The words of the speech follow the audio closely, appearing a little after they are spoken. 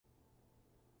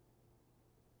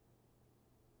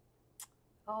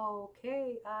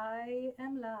Okay, I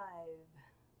am live.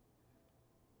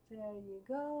 There you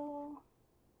go.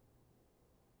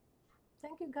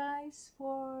 Thank you guys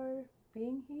for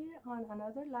being here on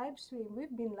another live stream.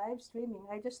 We've been live streaming.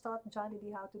 I just taught Johnny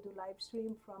D how to do live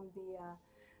stream from the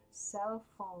cell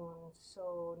phone.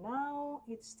 So now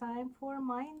it's time for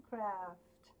Minecraft.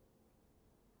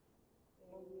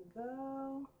 There you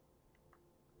go.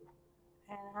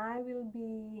 And I will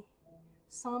be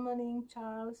summoning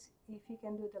Charles if he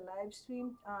can do the live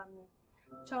stream.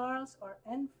 Charles or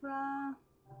Enfra.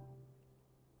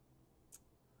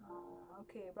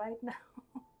 Okay, right now.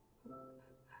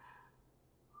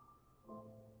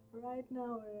 Right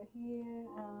now we're here.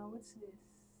 What's this?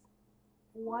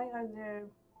 Why are there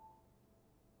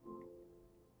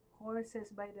horses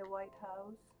by the White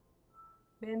House?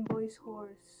 Ben Boy's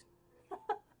horse.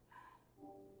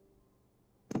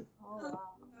 Oh wow.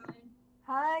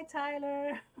 Hi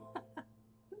Tyler.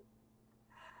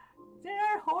 There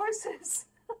are horses.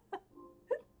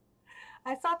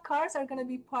 I thought cars are gonna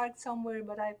be parked somewhere,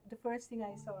 but the first thing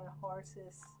I saw are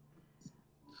horses.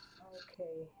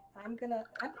 Okay, I'm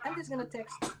just gonna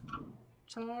text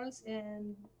Charles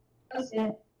and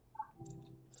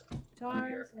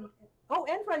Charles and oh,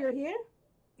 Enfra, you're here?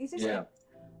 Is this Yeah. it?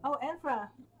 Oh, Enfra,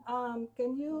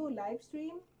 can you live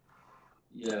stream?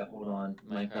 Yeah, hold on.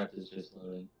 Minecraft is just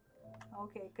loading.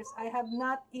 Okay, because I have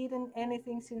not eaten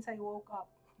anything since I woke up.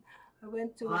 I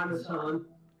went to. Hi, Miss Helen.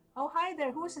 Oh, hi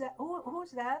there. Who's that?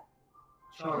 Who's that?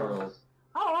 Charles.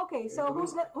 Oh, okay. So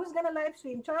who's gonna live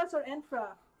stream? Charles or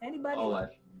Enfra? Anybody? I'll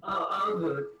watch. Oh, I'm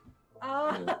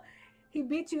good. He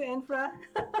beat you, Enfra.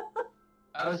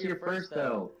 I was here first,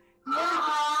 though.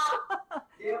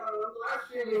 Yeah, I'm live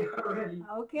streaming already.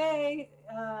 Okay.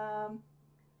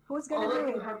 Who's gonna do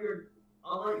it?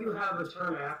 I'll let you have a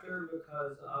turn after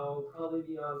because I'll probably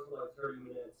be on for like 30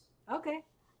 minutes. Okay,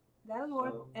 that'll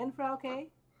work. Enfra, okay.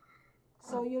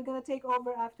 So you're gonna take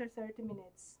over after 30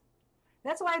 minutes.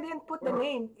 That's why I didn't put the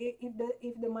name. If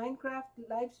the Minecraft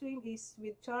live stream is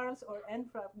with Charles or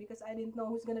Enfra, because I didn't know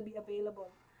who's gonna be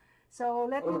available. So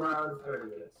let me. Around 30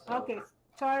 minutes. So. Okay,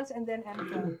 Charles and then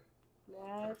Enfra.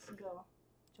 Let's go.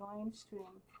 Join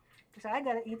stream. Because I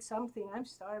gotta eat something. I'm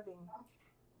starving.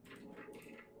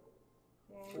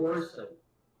 Horse.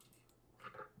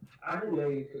 I didn't know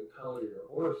you could color your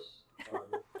horse. I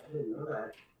didn't know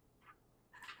that.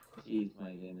 Jeez,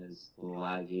 my game is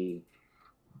laggy.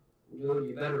 Dude,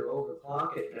 you better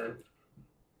overclock it then.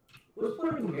 Who's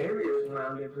putting barriers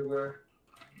around everywhere?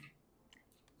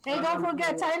 Hey, don't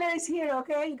forget, Tyler is here,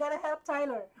 okay? You gotta help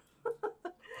Tyler.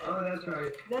 Oh, that's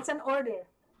right. That's an order.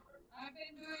 I've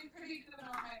been doing pretty good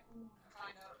on my own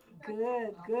lineup.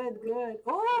 Good.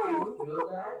 Oh! You know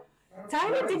that?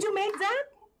 Tyler, did you make that?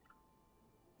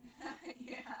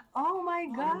 Yeah. Oh my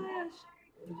gosh.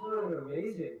 It's doing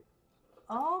amazing.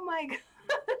 Oh my gosh.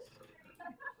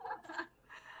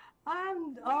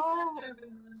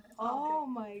 Oh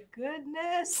my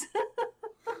goodness.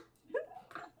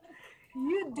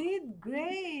 You did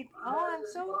great. Oh, I'm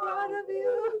so proud of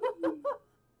you.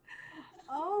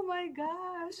 Oh my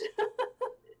gosh.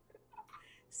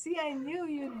 See, I knew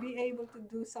you'd be able to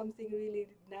do something really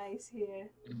nice here.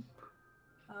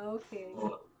 Okay,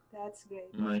 that's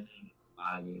great. My game is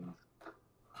lagging.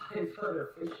 I put a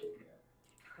fish in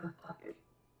here.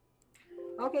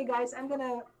 Okay, guys, I'm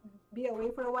gonna be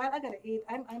away for a while. I gotta eat.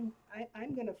 I'm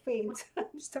gonna faint.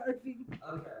 I'm starving.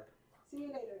 Okay. See you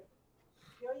later.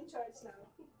 You're in charge now.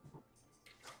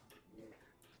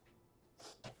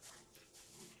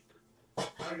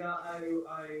 Yeah.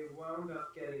 I wound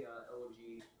up getting a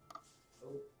LG.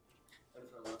 Oh,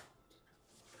 that's a lot.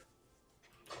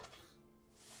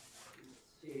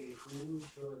 Let's see who's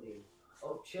joining.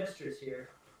 Oh, Chester's here.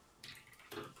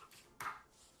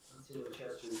 Let's see what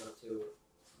Chester's up to.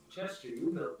 Chester,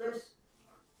 you built this?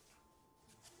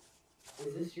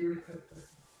 Is this your? We've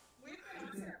been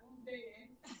on here all day.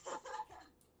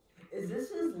 Is this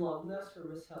his love nest for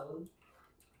Miss Helen?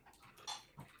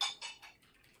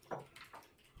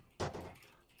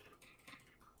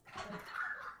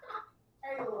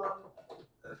 I love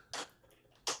it.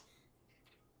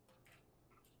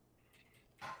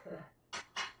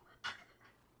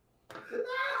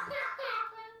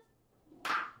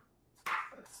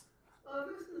 Oh,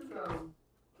 this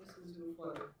is so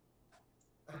funny.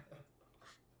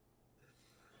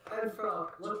 And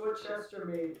look what Chester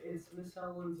made. It's Miss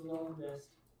Helen's love nest.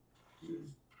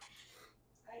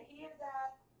 I hear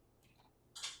that.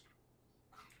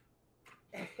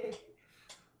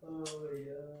 Oh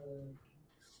yeah.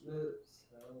 Miss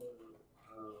Helen.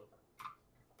 Oh.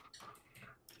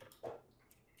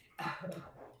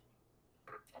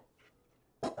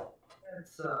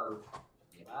 That's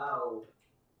Wow.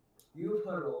 You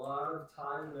put a lot of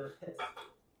time into this.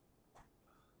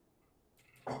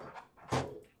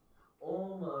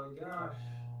 Oh my gosh.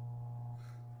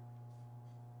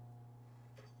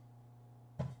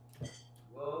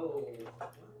 Whoa.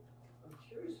 What? I'm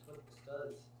curious what this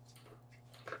does.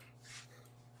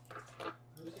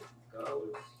 Where's it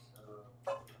goes?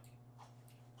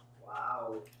 Wow.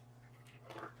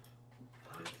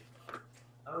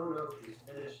 I don't know if he's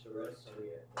finished the redstone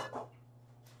yet, but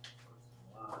that's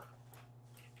a lot.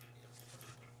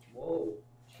 Whoa.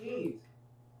 Jeez.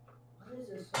 What does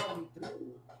this all do?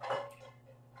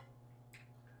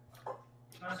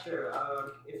 Master,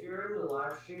 if you're in the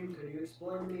live stream, could you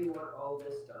explain to me what all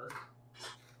this does?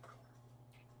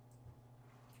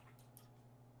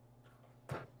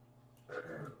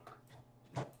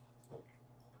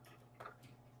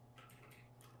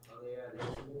 Oh yeah,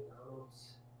 there's the McDonald's.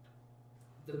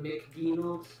 The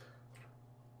McDonald's.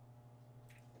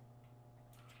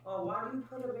 Oh, why do you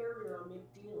put a barrier on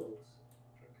McDonald's?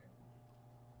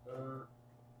 Okay.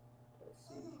 Let's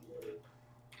see here.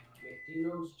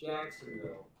 McDonald's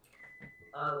Jacksonville.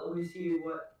 Let me see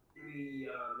what we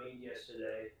made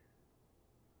yesterday.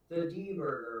 The D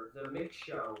Burger, the Mix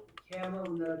Show, Camo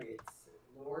Nuggets,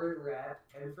 Lauren Wrap,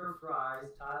 Enfer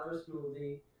Fries, Tyler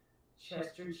Smoothie,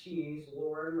 Chester Cheese,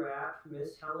 Lauren Wrap,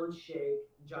 Miss Helen Shake,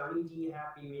 Johnny D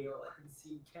Happy Meal, and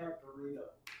C Cat Burrito.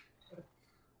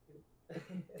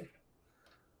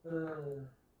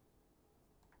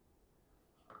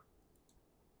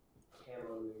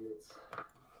 Camo Nuggets.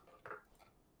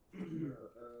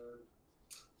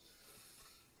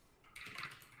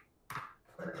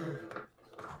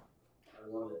 I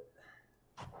love it.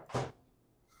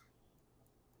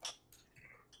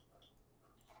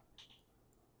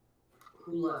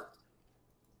 Who left?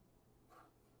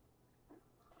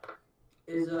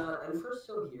 Is Enfer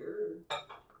still here?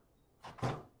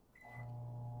 I'm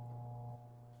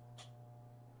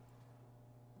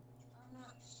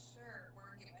not sure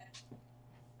where he went.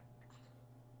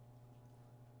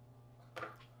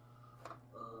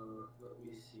 Let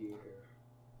me see here.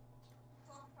 I'm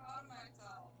so proud of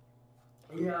myself.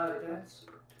 Yeah, that's.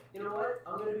 You know what?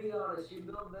 I'm gonna be honest. You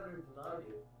build better than I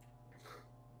do.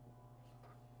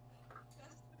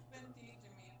 Just been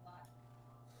teaching me a lot.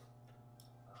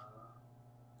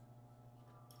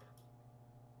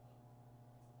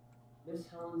 Miss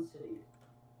Helen City.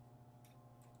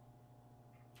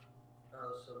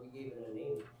 Oh, so we gave it a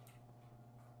name.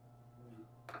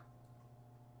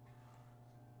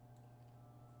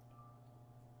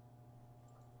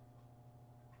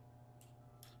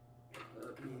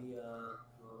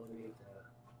 Let me make the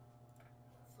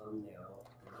thumbnail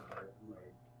of my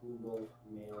Google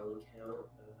Mail account.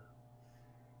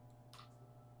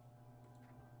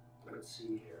 Let's see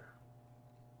here.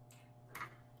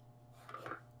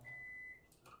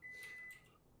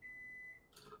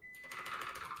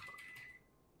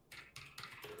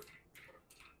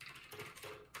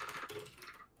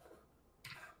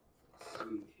 Let's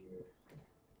see here.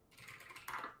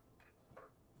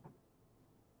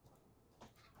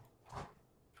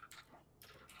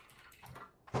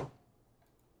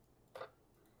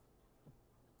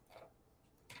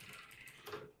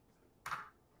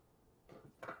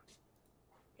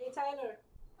 Hey Tyler,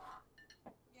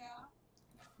 Yeah.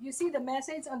 you see the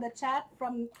message on the chat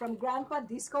from Grandpa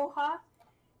Disco Ha?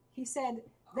 He said,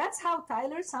 "That's how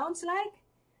Tyler sounds like."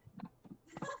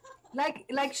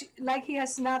 Like he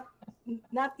has not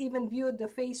even viewed the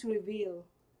face reveal.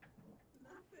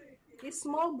 His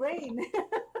small brain.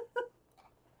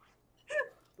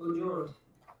 Who joined?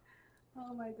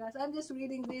 Oh my gosh, I'm just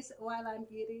reading this while I'm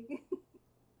eating.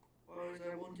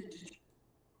 I wanted to.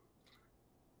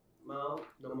 Well,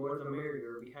 the more the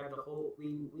merrier. We have the whole.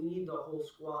 We need the whole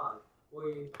squad.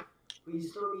 We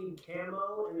still need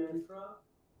Camo and Infra.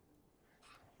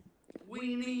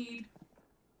 We need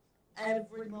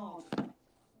every mod.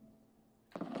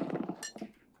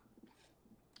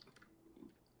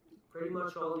 Pretty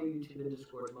much all the YouTube and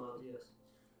Discord mods, yes.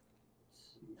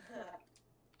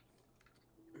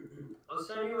 I'll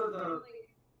send you the.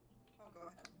 Oh, go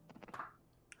ahead.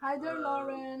 Hi there,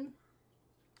 Lauren.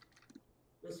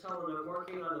 Miss Helen, I'm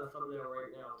working on a thumbnail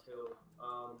right now too.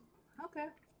 Okay.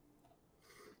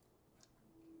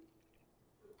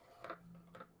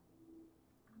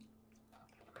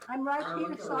 I'm right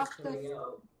here, softest.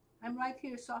 I'm right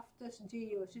here, softest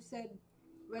Geo. She said,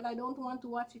 "Well, I don't want to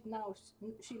watch it now."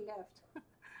 She left.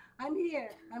 I'm here.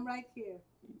 I'm right here.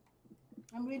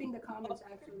 I'm reading the comments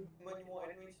actually. When you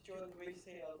wanted me to join the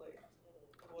VC, I was like,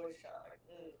 voice chat,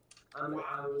 like,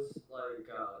 I was like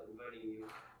inviting you.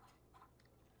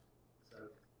 So.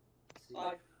 See.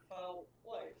 I felt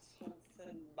like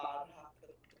something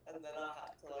and then I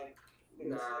had to like fix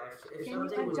Nah, it. if Can you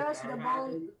something with adjust that the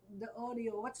happened, the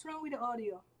audio? What's wrong with the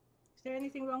audio? Is there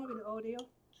anything wrong with the audio?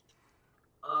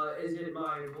 is it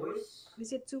my voice?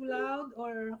 Is it too loud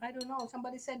or I don't know?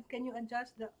 Somebody said, can you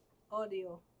adjust the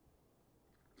audio?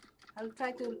 I'll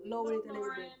try to lower it a little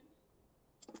bit.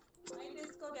 My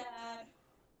disco dad.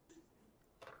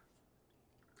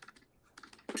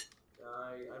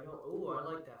 I don't. Ooh, I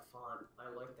like that font. I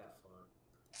like that font.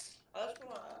 I just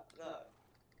want to know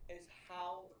is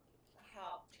how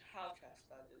chest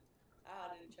I did. How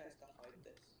did chest to hide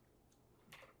this?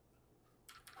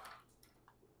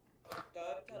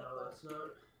 Don't No, teleport. that's not.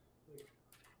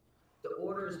 The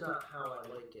order's not how I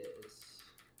like it. It's.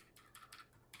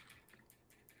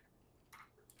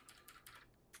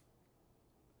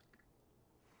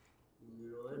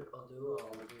 You know what I'll do?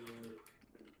 I'll do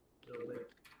a little bit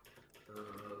of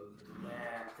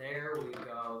that. There we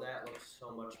go. That looks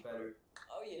so much better.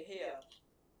 Oh, you're here.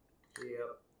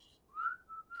 Yep.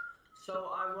 So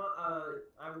I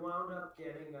wound up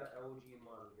getting an LG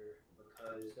monitor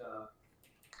because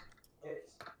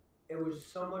it was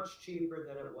so much cheaper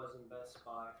than it was in Best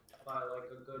Buy by like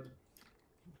a good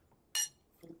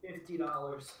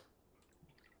 $50.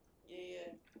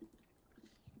 Yeah.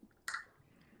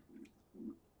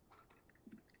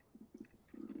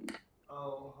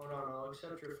 Oh, hold on. I'll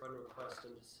accept your friend request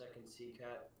in a second,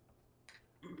 C-Cat.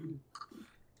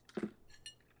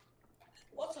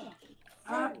 What's up?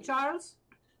 Charles?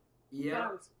 Yeah.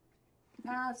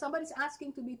 Charles. Somebody's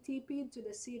asking to be TP'd to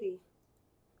the city.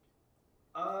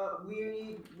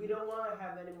 We don't want to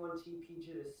have anyone TP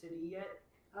to the city yet.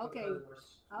 Okay. Because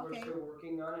we're Okay. still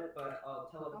working on it, but I'll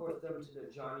teleport them to the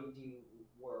Johnny D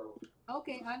world.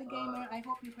 Okay, Ali Gamer, I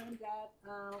hope you heard that.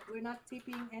 We're not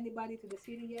tipping anybody to the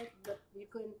city yet, but you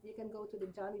can go to the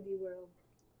Johnny D world.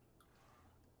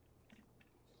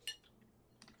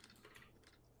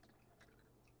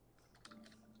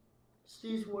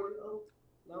 Sneeze one. Oh,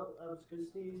 no, I was gonna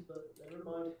sneeze, but never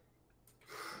mind.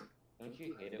 Don't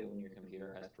you hate it when your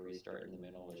computer has to restart in the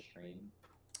middle of a stream?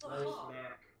 Nice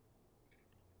Mac.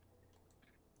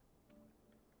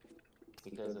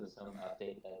 Because of some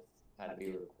update that had to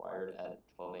be required at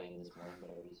 12 a.m. this morning,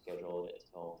 but I rescheduled it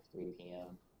till 3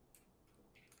 p.m.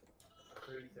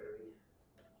 3:30.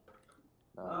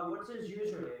 Um, What's his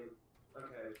username?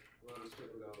 Okay, well, let's give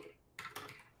it a go.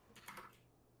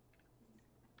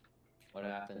 what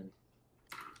happened?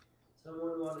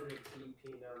 Someone wanted a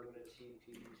TP, now I'm gonna TP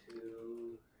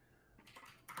to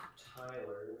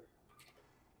Tyler.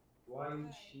 Why you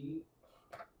cheat?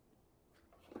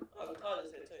 Oh,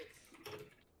 Tyler's here too.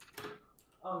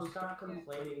 Oh, stop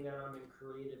complaining that I'm in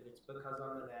creative. It's because I'm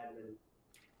an admin.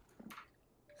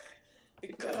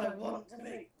 Because I want to be. I'm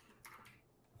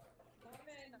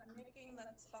making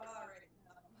that spa right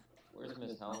now. Where's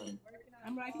Miss Helen?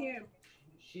 I'm right here.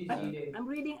 She's eating. I'm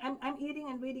reading. I'm eating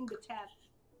and reading the chat.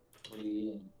 What are you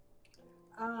eating?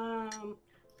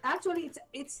 Actually,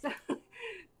 it's the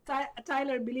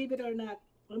Tyler. Believe it or not,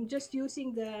 I'm just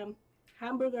using the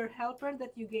hamburger helper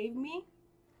that you gave me,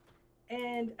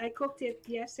 and I cooked it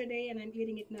yesterday, and I'm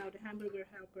eating it now. The hamburger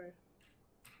helper.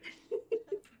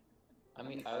 I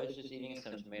mean, I was just eating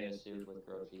some tomato soup with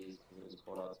grilled cheese because it was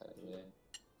cold outside today.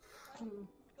 Hmm.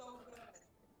 So good.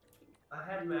 I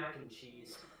had mac and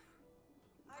cheese.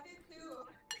 I did too.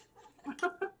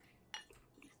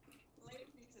 Late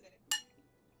me today.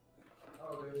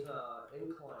 Oh, there's a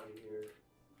incline here.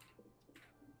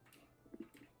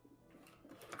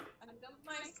 I dumped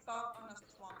my spa on a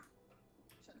swamp.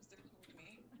 Just with me.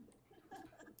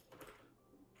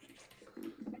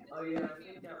 Oh yeah, I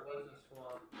think that was a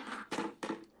swamp.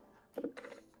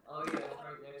 Oh yeah, it's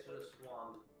right next to the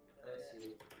swamp. I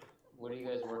see. What are you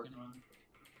guys working on?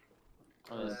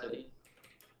 On the city?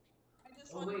 I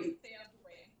just Oh, wanted to wait. stay out of the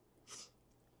way.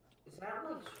 Is that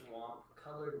like swamp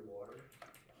colored water?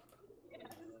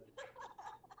 Yes.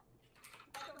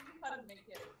 I don't know how to make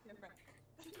it different.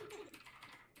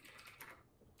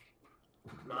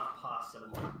 Not possible.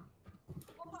 Well,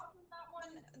 how come that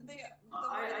one? I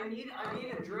need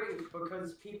a drink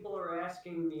because people are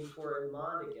asking me for a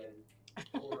mod again.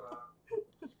 Or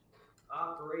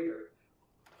operator.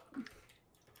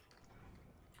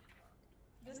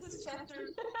 This is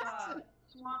Chester's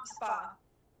swamp spa.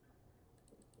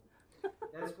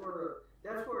 That's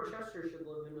where Chester should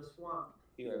live, in a swamp.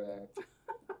 Be right back.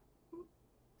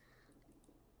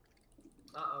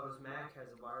 Uh-oh, his Mac has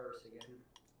a virus again.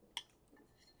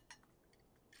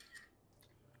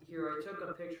 Here, I took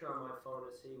a picture on my phone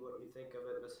to see what you think of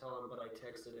it, Miss Helen, but I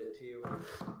texted it to you.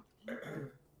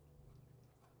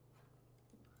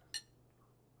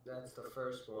 That's the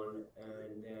first one,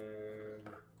 and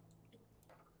then...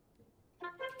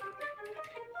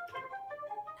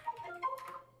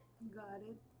 Got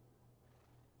it.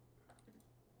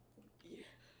 Yeah.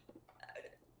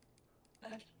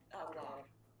 Out loud.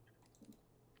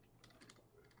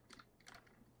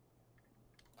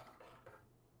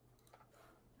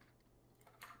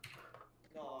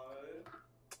 No.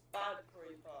 Bad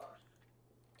creeper.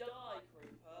 Die,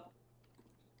 creeper.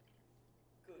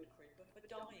 Good creeper for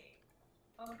dying.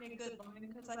 Okay, good, Lauren,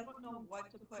 because I don't know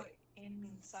what to put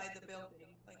inside the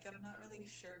building. Like, I'm not really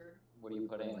sure. What are you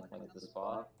putting? Like the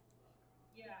spot?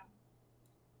 Yeah.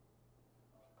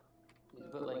 You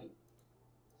put like.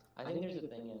 I think there's a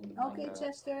thing in. Okay, Minecraft.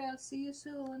 Chester, I'll see you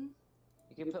soon.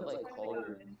 You could put like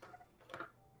cauldron.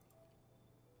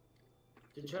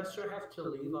 Did Chester have to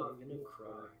leave? I'm gonna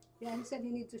cry. Yeah, he said he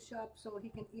needs to shop so he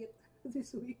can eat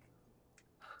this week.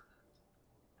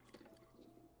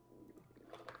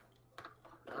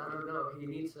 I don't know. He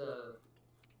needs to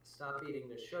stop eating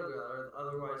the sugar, or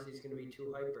otherwise he's gonna be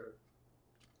too hyper.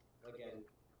 Again,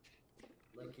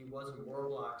 like he was in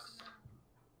Roblox.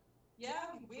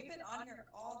 Yeah, we've been on here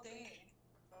all day.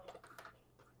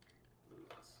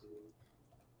 Let's see.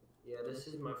 Yeah, this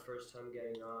is my first time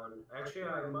getting on. Actually,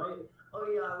 I might. Oh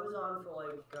yeah, I was on for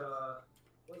like.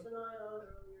 Wasn't I on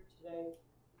earlier today?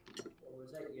 Or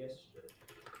was that yesterday?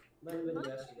 Might have been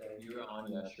yesterday. You were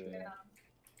on yesterday.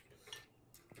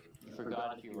 You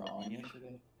forgot if you were on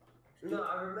yesterday? No,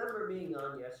 I remember being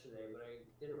on yesterday, but I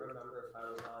didn't remember if I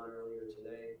was on earlier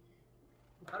today.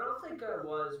 I don't think I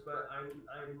was, but I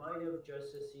might have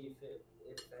just to see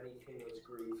if anything was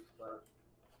griefed, but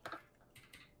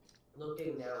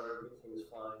looking now, everything's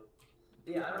fine.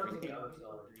 Yeah, I don't think I was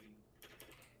on.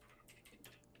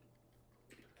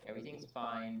 Everything's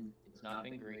fine. It's not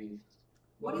been grieved.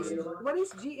 What Well, is you know what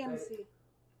is GMC?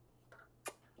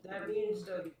 That means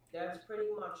that's pretty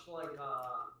much like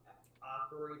a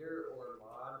operator or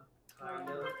mod, kind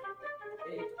of.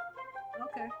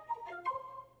 Okay.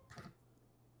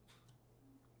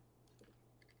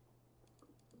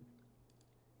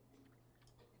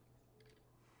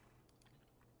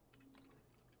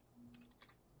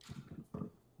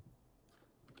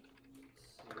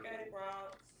 Escape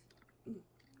routes.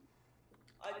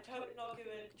 I'm totally not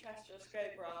giving Chester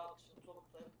escape routes or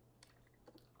something.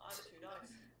 I'm too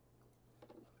nice.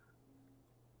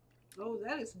 Oh,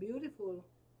 that is beautiful.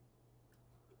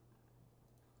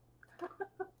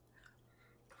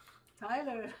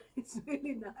 Tyler, it's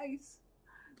really nice.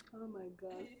 Oh my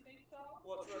God, You think so?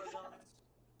 What's really nice?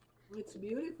 it's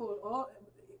beautiful.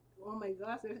 Oh my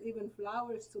gosh, there's even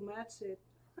flowers to match it.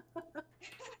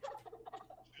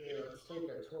 Here, let's take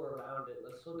a tour around it.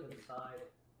 Let's look inside.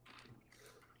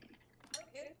 What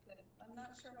is this? I'm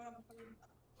not sure what I'm putting.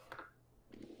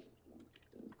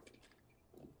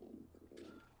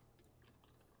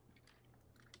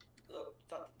 Look,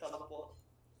 teleport.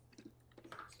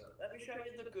 So, Let me show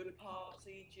you the good parts,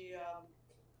 e.g.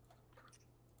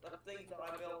 The things that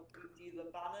I built, e.g. the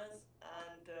banners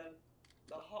and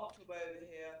the hot tub over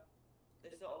here,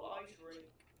 this little ice rink,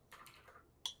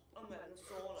 and then the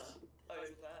sauna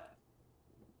over there.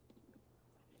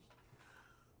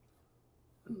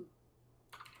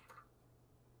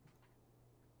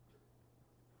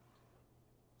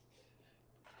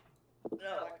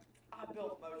 No, like, I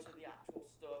built most of the actual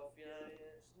stuff, you know,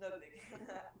 it's nothing.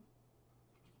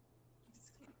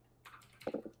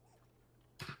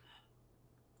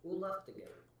 who left again?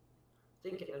 I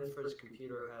think Enfer's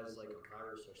computer has like a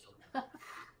virus or something.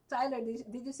 Tyler,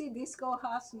 did you see Disco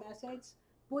Haas message?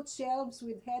 Put shelves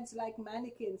with heads like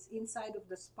mannequins inside of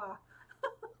the spa.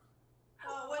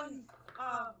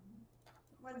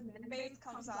 When base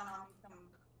comes on, I'll make them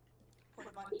put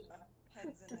a bunch of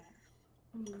heads in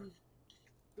there. Hmm.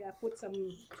 Yeah, put some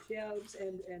shelves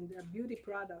and beauty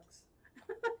products.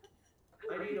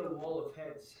 I need a wall of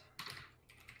heads.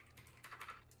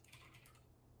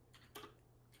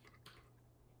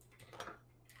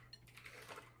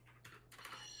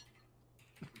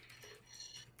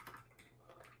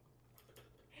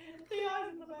 The eyes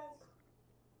are the best.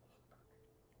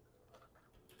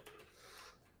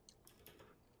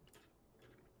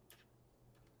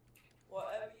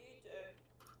 Whatever you do.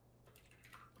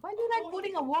 Why do you like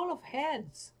putting a wall of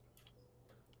heads?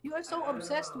 You are so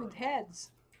obsessed with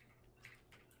heads.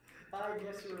 I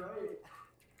guess you're right.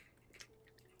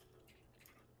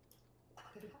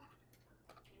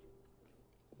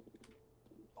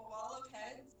 A wall of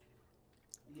heads?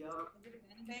 Yup. Is it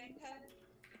bang head?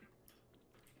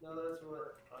 No, that's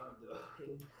what I'm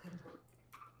doing.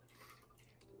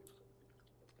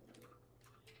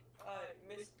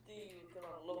 Miss D, you're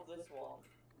gonna love this one.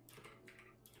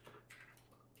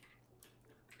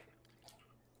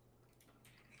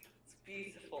 It's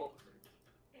beautiful.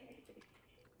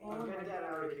 Oh, get that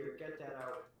out of here. Get that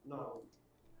out. No.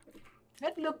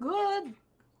 That look good.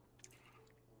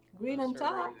 Green on Server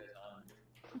top. goes on.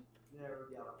 There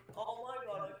we go. Oh my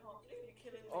god, I can't believe you're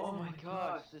killing me. Oh my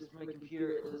gosh, this my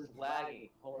computer is lagging.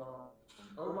 Hold on.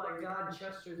 Oh my god,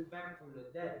 Chester's back from the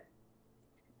dead.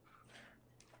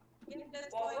 Yeah,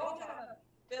 that's Well, why we're we gotta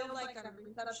build like a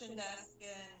reception desk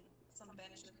and some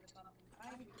benches or something.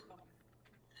 I do something.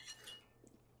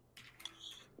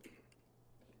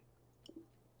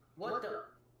 What the?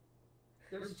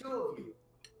 There's two of you.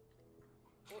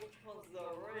 Which one's the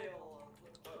real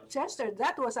one? Chester,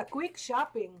 that was a quick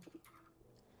shopping.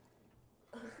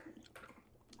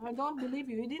 I don't believe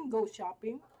you. You didn't go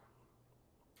shopping.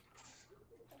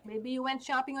 Maybe you went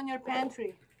shopping on your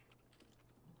pantry.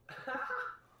 That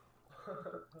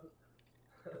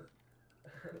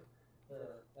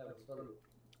was funny.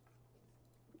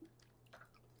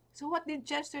 So what did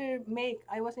Chester make?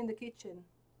 I was in the kitchen.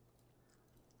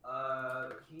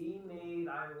 He made.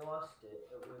 I lost it.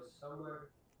 It was somewhere.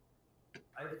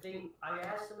 I think I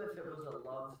asked him if it was a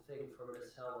love thing for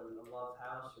Miss Helen, a love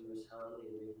house for Miss Helen,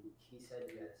 and he said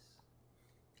yes.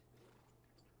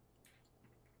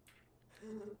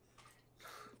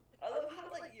 I love how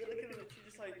like you're looking at it, you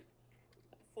just like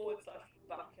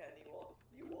 /back anyone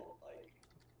you want, like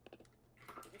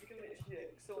you can literally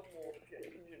like so more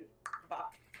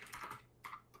back.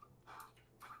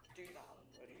 Do that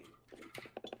already.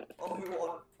 Oh, we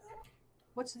want.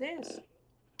 What's this?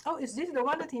 Oh, is this the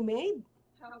one that he made?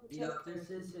 Yeah, this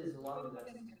is his love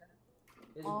nest.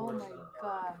 His Oh voice my up.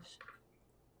 gosh.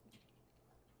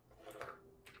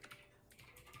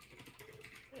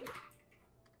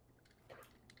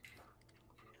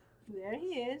 There he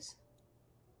is.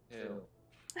 Ew.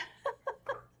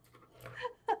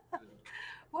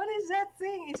 What is that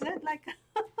thing? Is that like...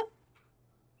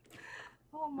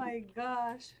 Oh my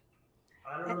gosh.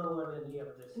 I don't know what any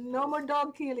of this No is. more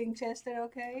dog killing, Chester,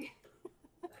 okay?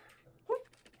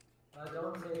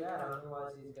 Don't say that,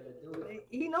 otherwise he's gonna do it.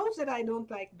 He knows that I don't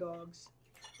like dogs.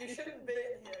 You shouldn't be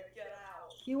in here. Get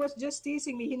out. He was just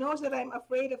teasing me. He knows that I'm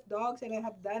afraid of dogs and I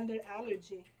have dander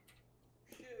allergy.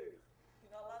 Shoo.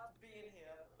 You're not allowed to be in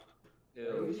here.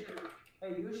 Ew.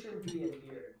 Hey, you shouldn't be in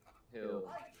here. Ew.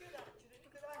 I should actually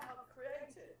because I helped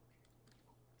create it.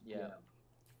 Yeah.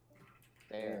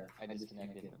 There. I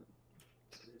disconnected him.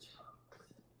 Good job.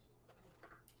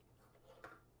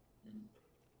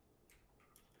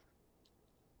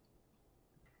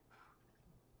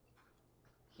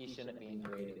 He shouldn't be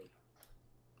invaded.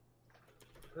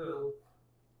 Who?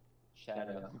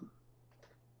 Shadow.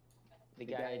 The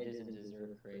guy doesn't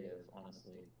deserve creative,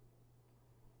 honestly.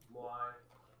 Why?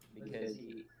 Because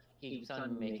he keeps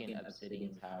on making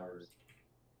obsidian towers.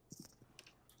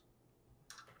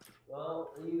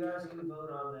 Well, you guys can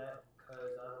vote on that,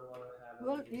 because I don't want to have...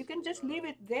 Well, you can just leave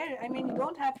it there. I mean, you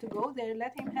don't have to go there.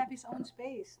 Let him have his own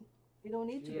space. You don't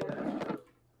need to go there. Yeah.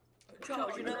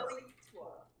 Charles, you know what these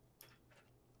were?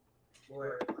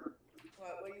 Where?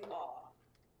 Right, where you are.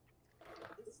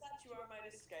 This statue I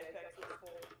made escape exits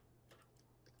for.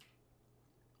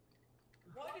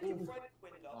 Why did you break the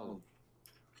window? Oh.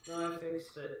 No, I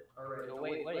fixed it already. No,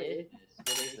 wait, what is this? What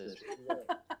is this?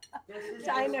 This is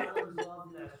China. Helen's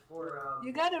love nest for,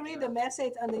 You gotta read the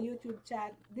message on the YouTube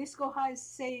chat. Disco High is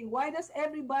saying, why does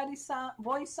everybody's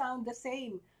voice sound the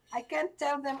same? I can't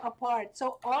tell them apart.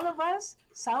 So all of us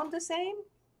sound the same?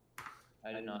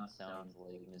 I do not sound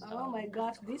like Miss Oh my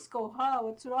gosh, Disco High,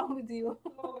 what's wrong with you?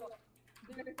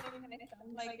 They're saying I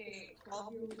sound like a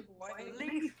 12-year-old boy.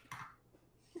 Leave.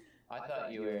 I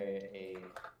thought you were a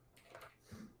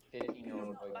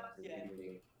 15-year-old boy Not from yet.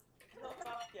 puberty. Not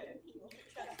back yet.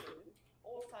 Chester.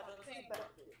 All sat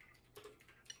unsuspected.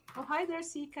 Oh, hi there,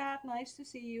 Seacat. Nice to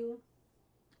see you.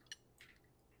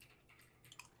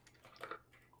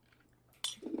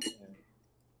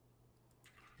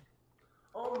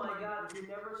 Oh my god, you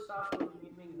never stop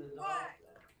naming the dog What? that.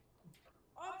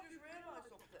 I've just realised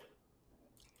something.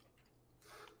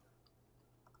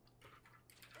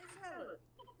 It's Helen.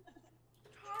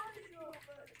 How is your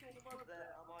virtual mother?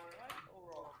 Am I right or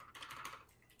wrong?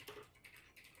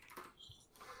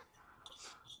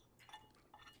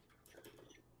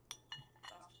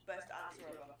 That's the best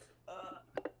answer ever.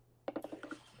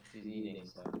 She's eating,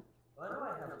 so. Why do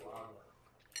I have lava?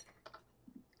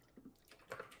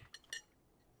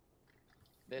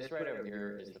 This right over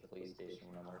here is the police station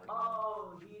when I'm working.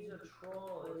 Oh, he's a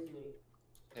troll, isn't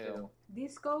he? Ew.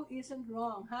 Disco isn't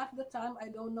wrong. Half the time, I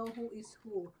don't know who is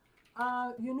who.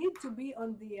 You need to be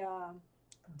on the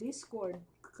Discord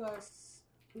because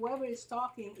whoever is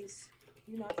talking is,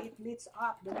 you know, it leads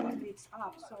up. The lead leads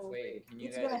up. So Wait, can you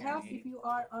it's guys gonna hear help me? if you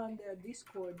are on the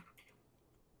Discord.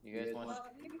 You guys want? Well,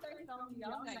 you start sounding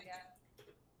young, I guess.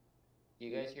 Do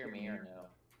you guys hear me or no?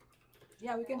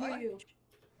 Yeah, we can hear you.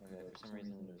 Okay, for some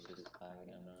reason it was just lagging. I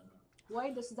don't know. Why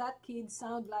does that kid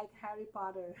sound like Harry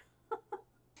Potter?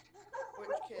 Which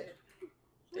kid?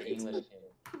 The English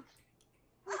kid.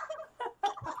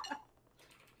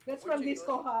 That's Which from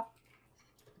Disco English? Hop.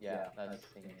 Yeah, that's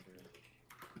thinking through.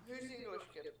 Who's the English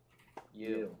kid?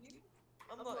 You.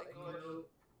 I'm not English.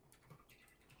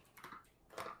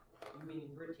 You mean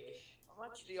British? I'm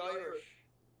actually Irish.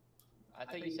 I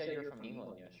thought you said you were from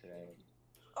England yesterday.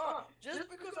 Oh, just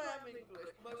because I am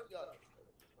English, mostly Irish,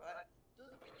 right?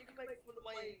 Doesn't mean you can make fun of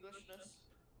my Englishness.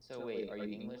 So wait, are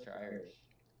you English or Irish?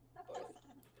 Both.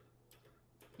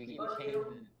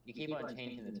 You keep on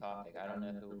changing the topic. I don't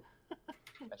know who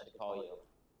I should call you.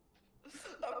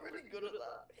 I'm really good at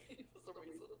that for some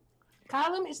reason.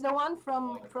 Callum is the one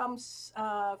from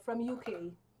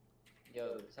UK.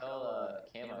 Yo, tell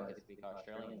Cam I can speak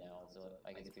Australian now, so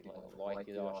I can speak like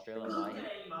the Australian Good mate.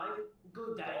 day, mate.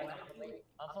 Good day, mate.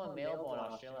 I'm from Melbourne,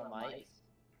 Australia, mate.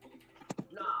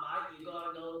 Nah, mate, you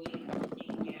gotta go get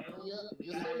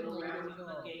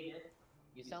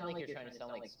You sound like you're trying to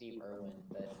sound like Steve Irwin,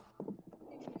 but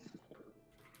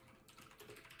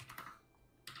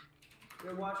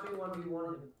Here, watch me 1v1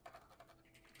 him.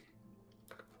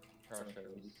 Charles,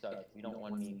 you suck. You don't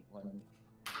want me.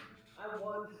 I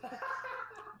won.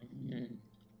 The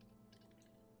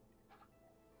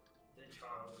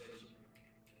Charles Vision.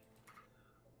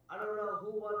 I don't know who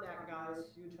won that, guys.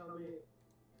 You tell me.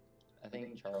 I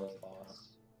think Charles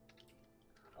lost.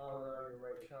 Oh no, you're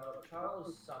right.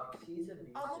 Charles sucks. He's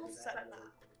abusive. I'm upset that now. way.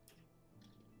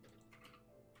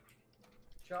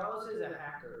 Charles is a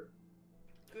hacker.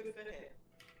 Good for him.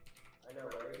 I know,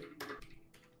 right?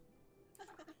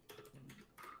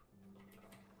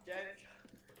 James.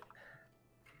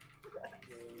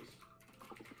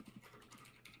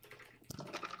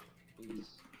 Jeez.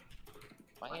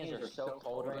 My hands are so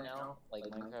cold right now. Like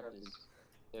Minecraft is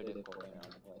so difficult right now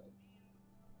to play.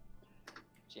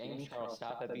 James Charles,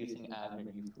 stop abusing Abner,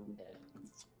 you poophead.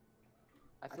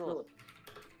 I feel.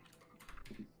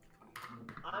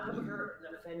 I'm hurt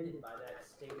and offended by that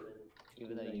statement.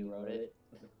 Even though you wrote it.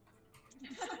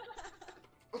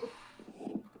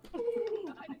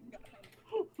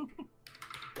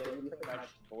 So you pretty much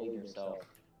bullied yourself.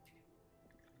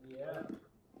 Yeah.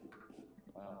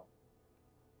 Wow.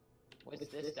 What's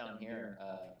this down here?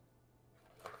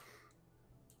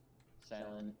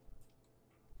 Silent.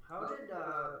 How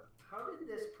did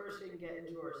this person get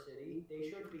into our city? They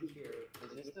should be here.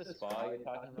 Is this the spa you're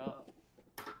talking about?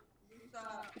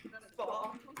 The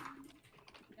spa.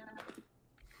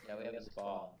 Yeah, we have a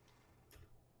spa.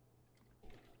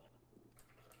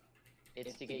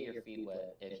 It's to get your feet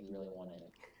wet if you really want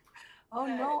it. Oh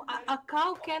no, a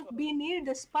cow can't be near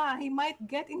the spa. He might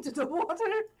get into the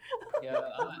water. Yeah,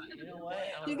 you know what?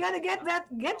 You gotta get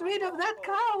rid of that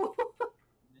cow.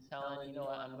 Miss Helen, you know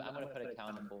what? I'm gonna put a cow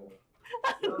in the pool.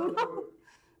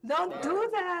 Don't do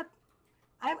that.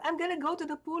 I'm gonna go to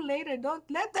the pool later. Don't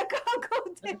let the cow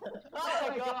go there. Oh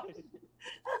my gosh!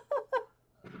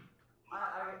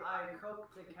 I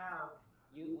cooked the cow.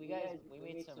 We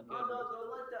made some good. Oh no!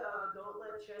 Don't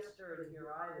let Chester in here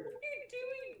either. What are you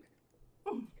doing?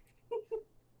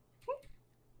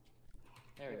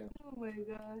 There we go. Oh my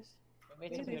gosh. We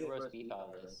made some good roast beef out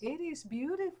of this. It is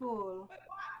beautiful.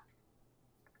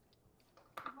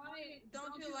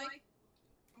 Don't you like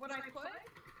what I put?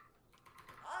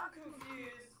 I'm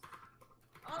confused.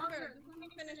 Oliver, let me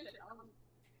finish it.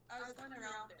 I was going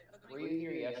around it. Were you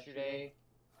here yesterday,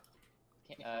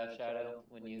 Shadow,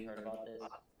 when you heard about this?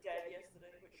 Dead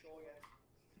yesterday, but sure, yes.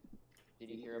 Did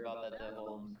you hear about that the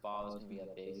whole spa was gonna be a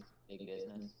big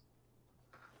business?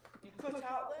 You cut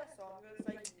out there, so I'm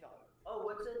gonna say no. Oh,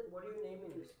 what are you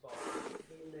naming this ball?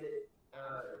 Name it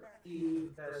the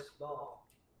best ball.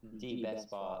 The best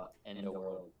spa in the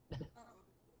world.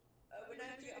 We're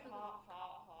naming it ha.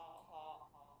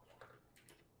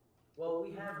 Well, we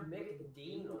have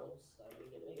McDaniels. I mean,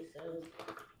 it makes sense.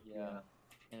 Yeah,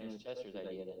 and it was Chester's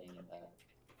idea to name it that.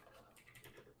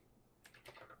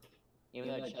 Even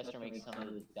though Chester makes some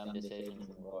of the dumb decisions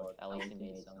in the world, at least he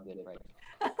made some good right.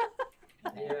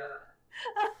 Yeah.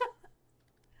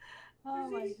 Oh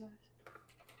my gosh.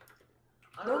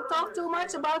 I Don't talk too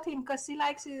much understand. about him because he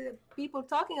likes people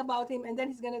talking about him and then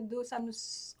he's gonna do some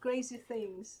crazy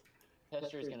things.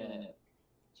 Chester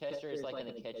is like in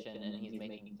the kitchen and he's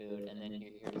making food, and then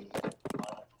you hear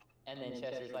and then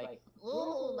Chester's like,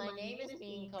 "Ooh, my name is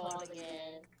being called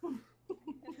again."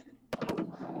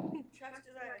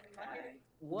 Chester's like,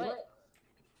 What?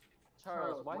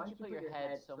 Charles, why did you put your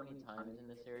head so many times in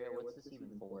this area? What's this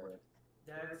even for?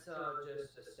 That's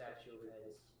just a statue of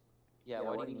heads. Yeah,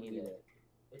 why do you need it?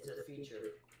 It's a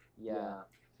feature. Yeah,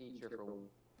 feature for.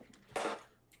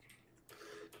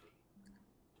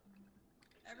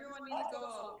 Everyone needs to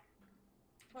go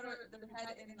put their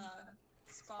head in the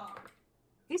spawn.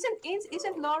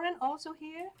 Isn't Lauren also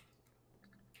here?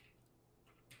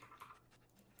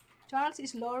 Charles,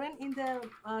 is Lauren in the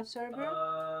server?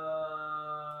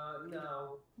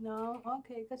 No. No.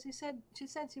 Okay, because she said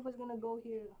she was gonna go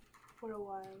here for a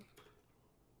while.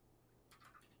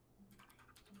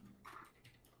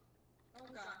 Oh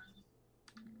gosh.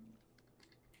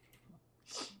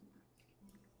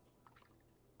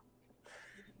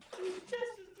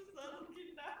 Chester's just not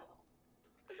looking now.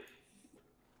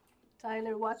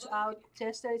 Tyler, watch out.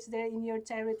 Chester is there in your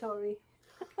territory.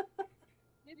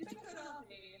 It's a good old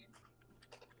day.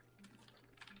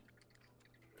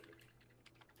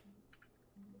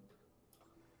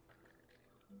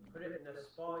 Put it in the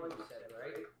spawn, you said,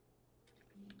 right?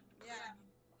 Yeah.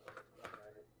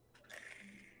 Okay.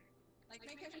 Like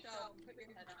make a shell, put your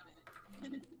head on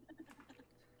it.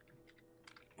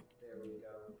 There we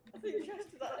go. I think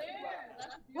Chester's actually There! right.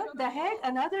 That's What the heck? beautiful.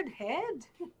 Another head?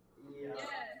 Yeah. Yes.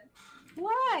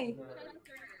 Why? No. Chester,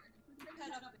 put your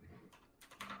head up there.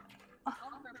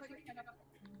 Oliver, put your head up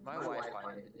there. My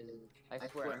Wi-Fi is. I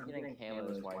swear, I'm getting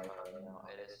Camo's Wi-Fi right now.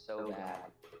 It is so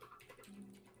bad.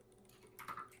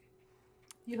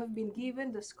 You have been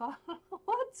given the scar.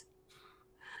 What?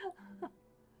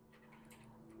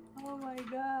 Oh my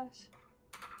gosh.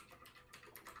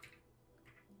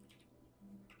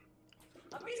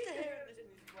 I'm used to hearing this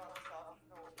music around the south. You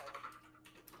know what's like.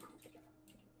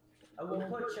 And we'll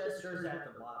put Chester's at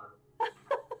the bottom.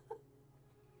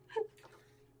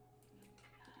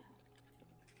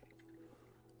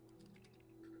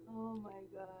 Oh my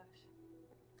gosh.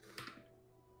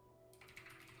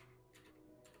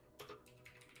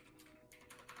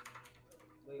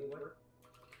 Wait, what?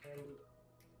 And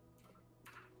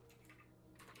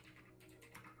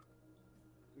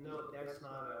no, that's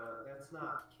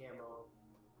not camo.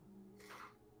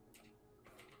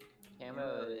 Camo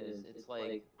is. It's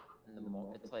like in the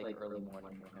it's like early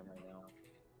morning for him right now.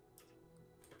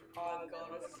 I've got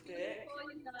a stick.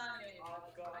 Before you die.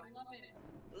 I've got I love it.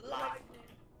 lightning.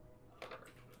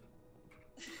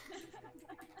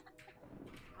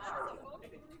 That's so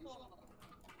beautiful.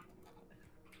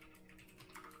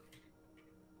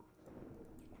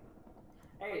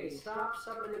 Hey, stop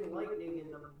summoning lightning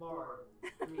in the bar.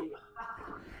 I mean,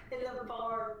 in the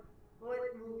bar. What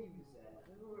movie was that? I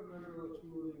don't remember which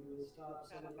movie was Stop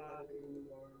Summoning Lightning in the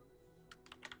Bar.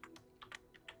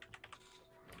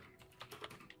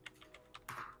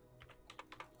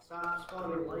 Stop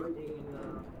spawning lightning in the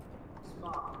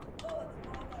spot. Oh, it's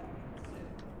all that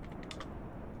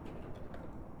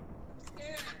I'm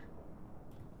scared.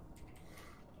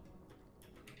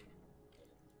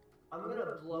 I'm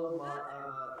gonna blow my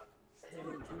him.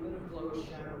 I'm gonna blow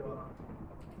Shadow up.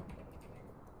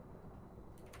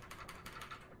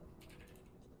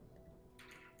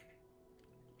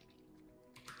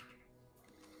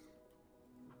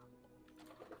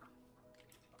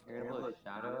 You're gonna blow a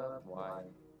shadow up? Why?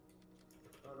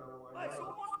 Oh no, why Wait, not?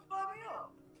 someone wants to blow me up?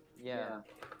 Yeah.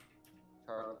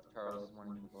 Charles is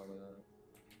wanting to blow you up.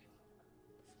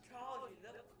 Charlie,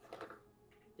 look.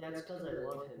 That's because I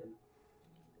love him.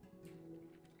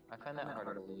 I find that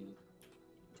hard to believe.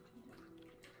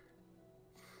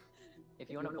 If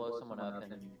you want to blow someone up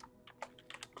and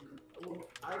Well,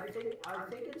 I think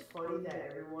it's funny that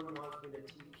everyone wants me to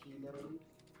TP them.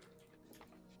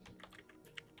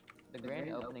 the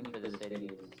grand opening for the city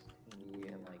is gonna be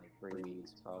in like 3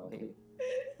 weeks probably.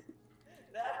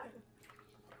 No.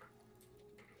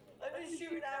 I'm just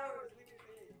shooting arrows. Leave me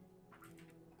be.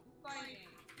 Fighting.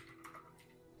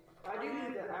 How do you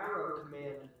do the arrow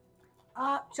command?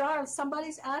 Charles,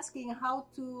 somebody's asking how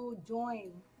to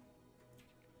join.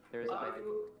 There's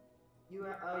You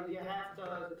have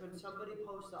to. Could somebody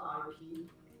post the IP?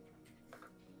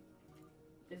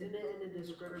 Isn't it in the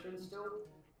description still?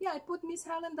 Yeah, I put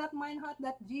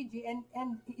misshelen.minehut.gg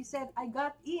and he said I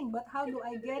got in, but how do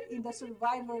I get in the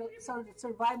survival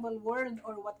world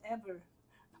or whatever?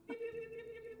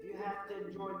 You have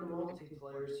to join the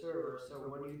multiplayer server, so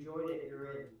when you join it,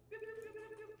 you're in.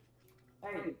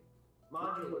 Hey,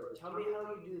 Modular, tell me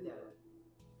how you do that.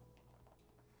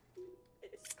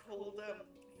 It's called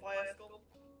fire skull.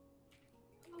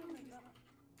 Oh my god.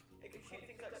 It can shoot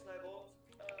things like snowballs.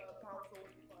 Power sword,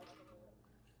 fire skull.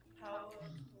 Power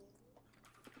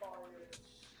fire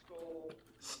skull.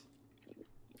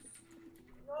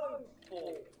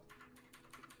 Snowball.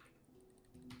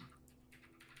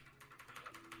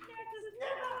 Yeah, just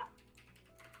never.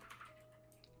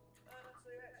 So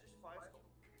yeah, it's just fire skull.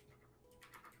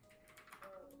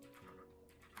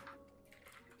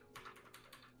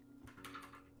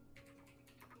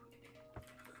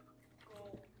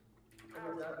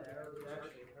 the arrows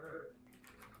actually hurt.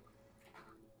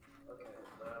 Okay,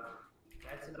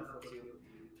 that's enough with you.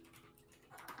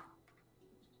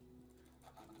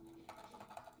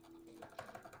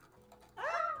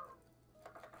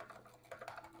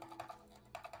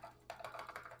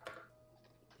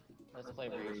 Let's play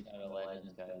Raid Shadow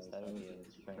Legends, guys. That'll be a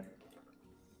good stream.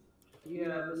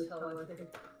 Yeah, Miss Helen.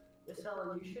 Miss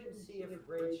Helen, you should see if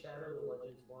Raid Shadow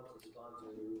Legends wants to sponsor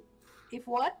you. If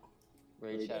what?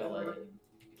 Raid Shadow Legends.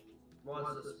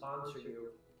 Wants to sponsor you.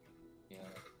 Yeah.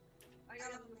 I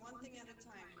gotta do one thing at a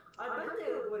time. I bet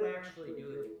they would actually do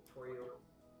it for you.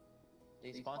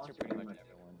 They sponsor pretty much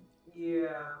everyone.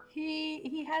 Yeah.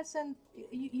 He hasn't.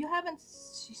 You haven't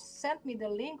sent me the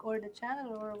link or the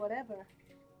channel or whatever.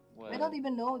 Well, I don't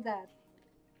even know that.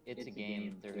 it's a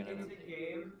game. They're gonna. It's a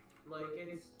game. Like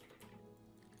it's.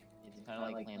 It's kind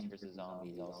of like Plants vs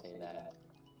Zombies. I'll say that.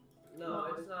 No,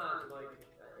 it's not like.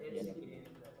 It's a game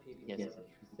that people. Yes,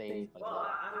 play. they. Like, Well,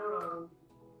 I don't know.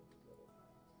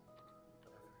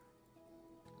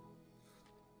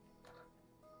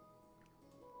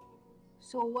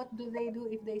 So what do they do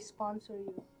if they sponsor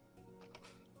you?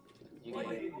 you What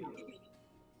can, do you do?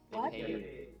 they What? pay They you.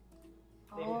 pay.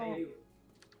 Oh. They pay you.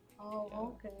 Oh, Yeah.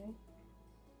 okay.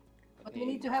 But Okay. we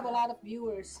need to have a lot of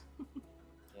viewers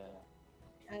Yeah.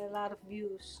 and a lot of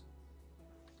views.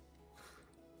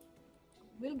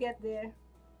 We'll get there.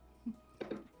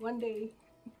 One day.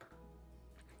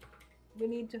 We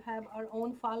need to have our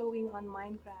own following on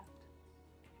Minecraft.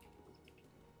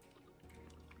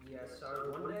 Yes,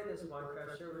 one day this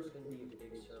Minecraft server is gonna be a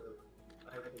big server.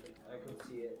 I can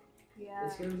see it. Yeah.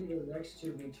 It's gonna be the next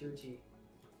 2v2T.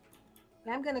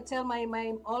 I'm gonna tell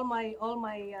all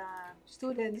my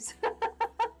students.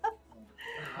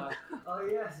 Oh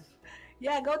yes.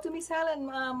 Yeah, go to Miss Helen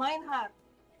Minehut.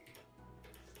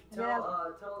 Tell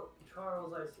Charles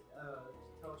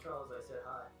tell Charles I said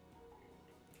hi.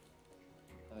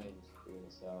 Let me just figure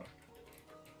this out.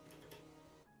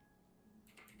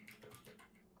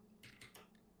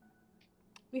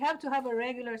 We have to have a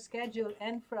regular schedule,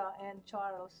 Enfra and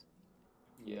Charles,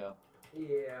 Yeah.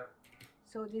 Yeah.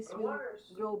 so this I will wonder-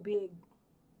 grow big.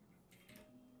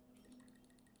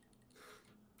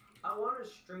 I want to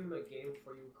stream a game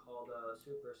for you called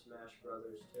Super Smash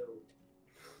Brothers too.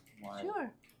 Why?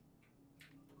 Sure.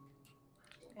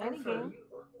 Any Emfra, game.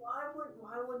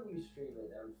 Why wouldn't you stream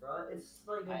it, Emfra? It's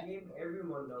like a game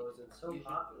everyone knows. It's so You should-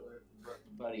 popular.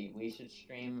 Buddy, we should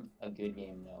stream a good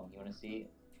game though. You wanna see?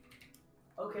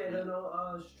 Okay, then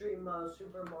I'll stream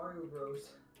Super Mario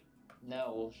Bros.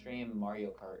 No, we'll stream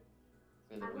Mario Kart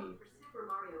for the I Wii. look for Super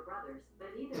Mario Brothers,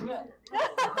 but neither isn't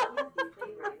available to be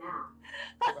played right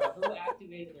now. Bro, who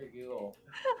activated their Google?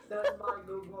 That's my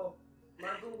Google.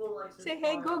 My Google likes to Say,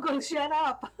 hey spy on Google, me. shut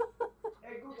up.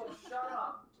 Hey Google, shut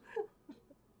up.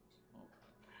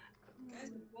 You guys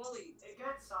are bullied. It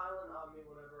gets silent on me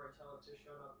whenever I tell it to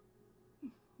shut up.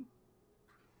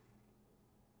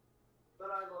 But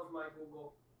I love my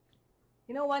Google.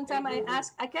 You know, one time I Google.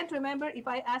 asked, I can't remember if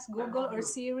I asked Google or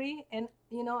Siri, and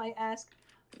you know, I asked,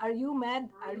 "Are you mad?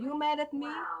 Are you mad at me?"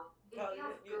 Wow, it Oh,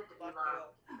 feels you good to be black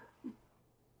loved. girl.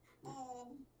 Oh,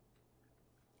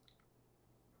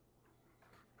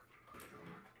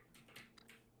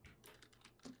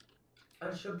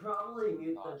 I should probably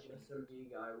mute the Gosh. SMD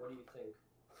guy. What do you think?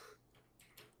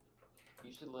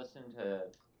 You should listen to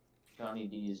Johnny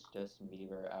D's Justin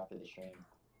Bieber after the stream.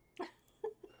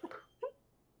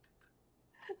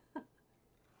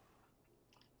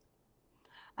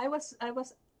 I was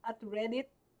at Reddit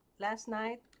last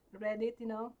night. Reddit, you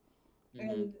know,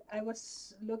 and I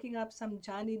was looking up some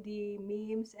Johnny D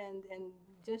memes and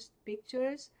just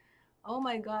pictures. Oh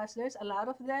my gosh, there's a lot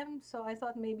of them. So I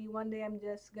thought maybe one day I'm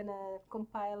just gonna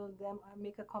compile them,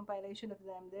 make a compilation of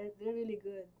them. They're really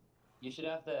good. You should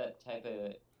have the type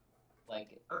of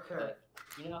like Okay.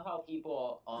 you know how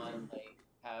people on like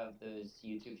have those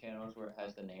YouTube channels where it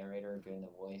has the narrator doing the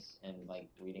voice and like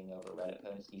reading over Reddit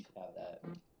posts. You should have that.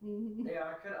 Mhm.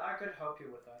 Yeah, I could help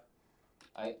you with that.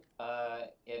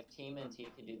 If Team and T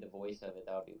could do the voice of it,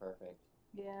 that would be perfect.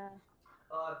 Yeah.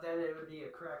 Then it would be a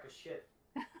crack of shit.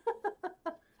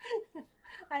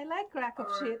 I like crack of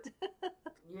Alright. shit.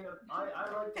 Yeah,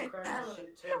 I like the crack of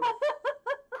shit too.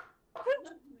 oh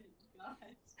my gosh.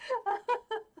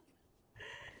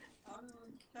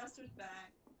 Chester's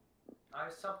back. I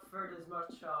suffered as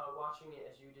much watching it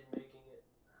as you did making it.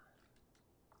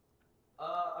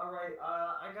 Alright,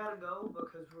 I gotta go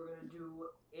because we're gonna do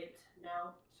it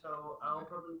now. So I'll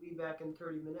probably be back in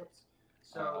 30 minutes.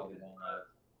 I'll So be going live.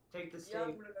 take the Yeah, I'm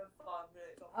stage. gonna go 5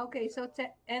 minutes. Okay, so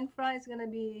Enfra is gonna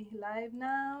be live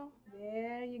now.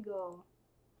 There you go.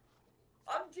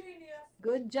 I'm genius.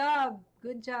 Good job.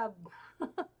 Good job.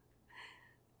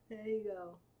 There you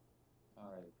go.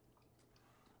 Alright.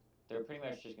 They're pretty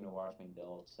much just gonna watch me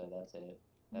build, so that's it.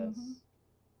 That's Mhm.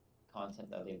 content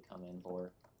that they've come in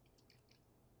for.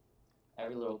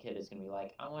 Every little kid is gonna be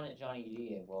like, I want it Johnny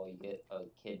G. Well, you get a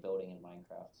kid building in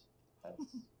Minecraft.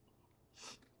 That's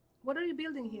What are you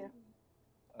building here?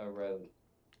 a road.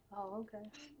 Oh, okay.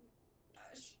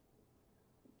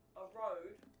 A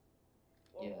road.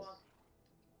 What Yes. one?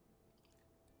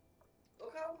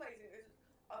 Look how amazing this is.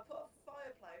 I put a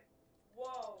fireplace.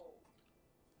 Whoa.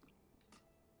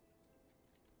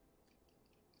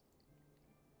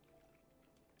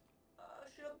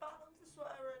 Should I ban them for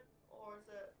swearing, or is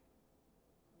it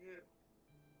you?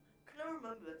 Can I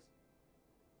remember this?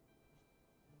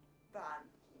 Ban.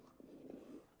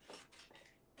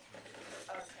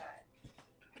 Okay.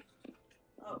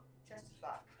 Oh, Chester's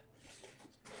back.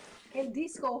 Hey,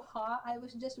 Disco, huh? I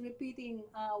was just repeating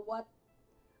what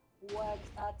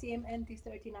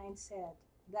TMNT39 said.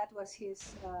 That was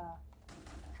his.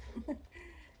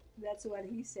 That's what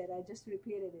he said. I just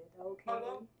repeated it. Okay.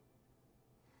 Hello?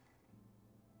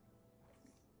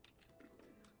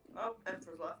 Oh,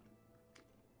 Emperor's left.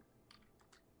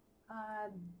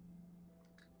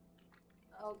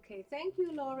 Okay. Thank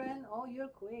you, Lauren. Oh, you're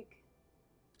quick.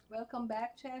 Welcome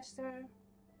back, Chester.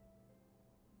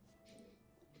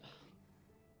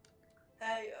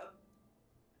 Hey,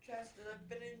 Chester, I've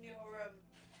been in your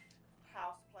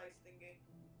house place thingy.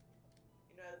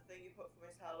 You know, the thing you put for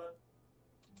Miss Helen.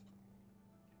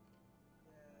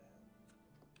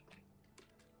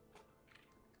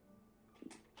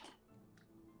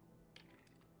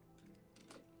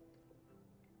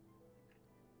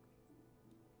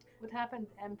 What happened,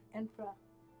 Emperor?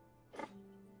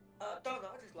 Don't know,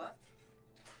 I just left.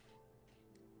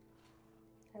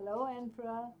 Hello,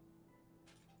 Emperor. I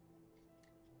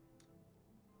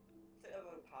think I'm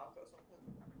gonna park or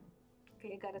something.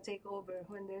 Okay, gotta take over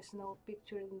when there's no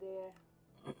picture in there.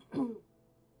 Who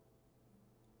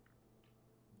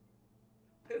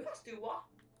has to what?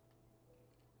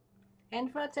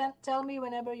 Enfra, tell me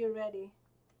whenever you're ready.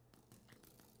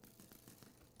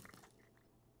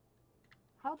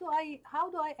 How do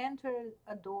I enter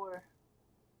a door?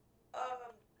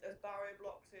 There's barrier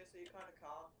blocks here, so you kind of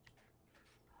can't.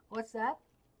 What's that?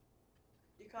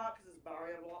 You can't because there's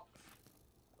barrier blocks.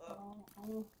 Oh,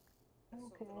 There's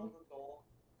okay. something on the door.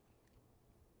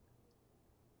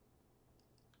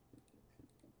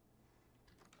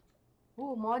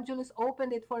 Oh, Modulus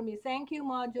opened it for me. Thank you,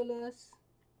 Modulus.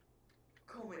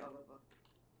 Call me Oliver.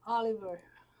 Oliver.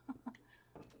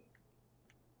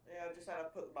 Yeah, I just had to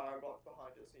put the barrier blocks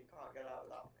behind it so you can't get out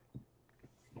without me.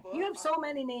 But You have so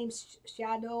many names.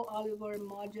 Shadow, Oliver,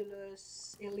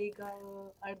 Modulus,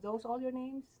 Illegal. Are those all your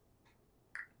names?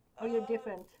 Or you're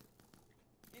different?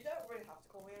 You don't really have to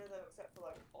call me anything except for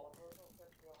like Oliver or something,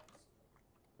 to be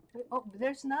honest. Oh,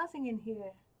 there's nothing in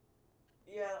here.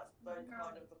 Yeah, that's like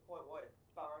kind of the point where it's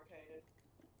barricaded.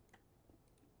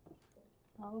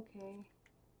 Okay.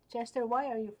 Chester, why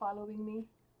are you following me?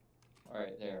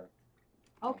 Alright, there.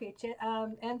 Okay,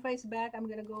 Enfra is back. I'm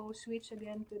gonna go switch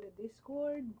again to the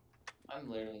Discord. I'm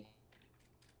literally.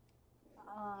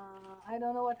 I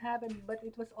don't know what happened, but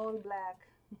it was all black.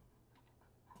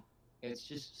 It's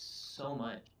just so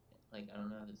much. Like, I don't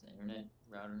know if it's an internet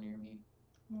router near me,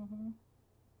 Mm-hmm.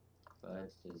 but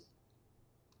it's just.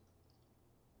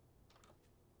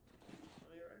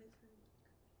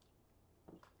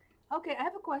 Okay, I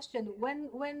have a question.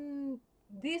 When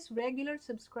these regular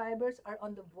subscribers are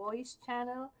on the voice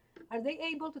channel, are they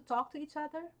able to talk to each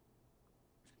other?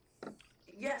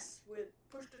 Yes, with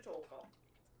push to talk on.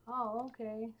 Oh,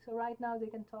 okay. So right now they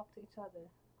can talk to each other.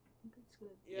 That's good.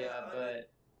 Yeah,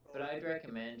 but I'd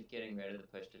recommend getting rid of the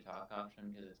push to talk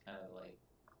option because it's kind of like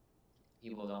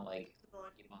people don't like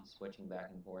keep on switching back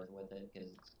and forth with it because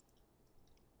it's.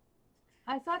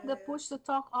 I thought the push to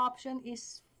talk option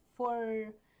is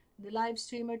for the live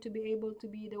streamer to be able to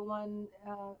be the one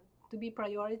to be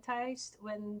prioritized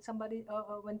when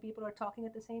when people are talking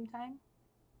at the same time.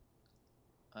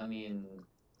 I mean,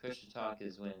 push to talk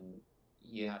is when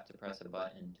you have to press a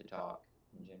button to talk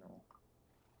in general.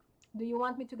 Do you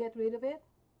want me to get rid of it?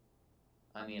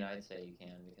 I mean, I'd say you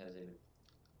can because it would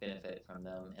benefit from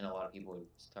them, and a lot of people would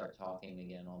start talking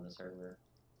again on the server.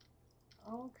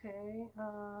 Okay,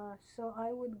 so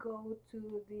I would go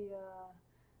to the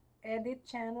edit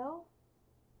channel.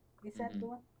 Is that the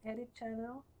one? Edit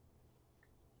channel.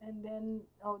 And then,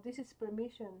 oh, this is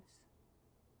permissions.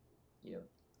 Yep.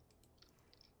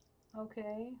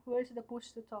 Okay, where's the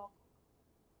push to talk?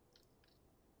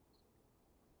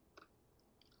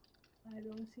 I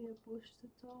don't see a push to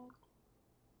talk.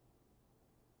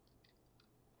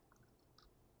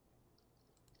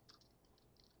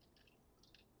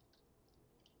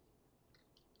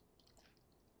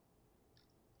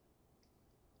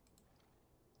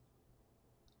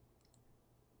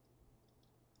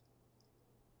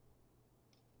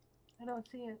 I don't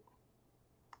see it.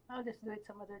 I'll just do it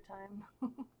some other time.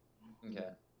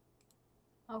 Okay.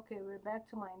 Okay, we're back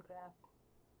to Minecraft.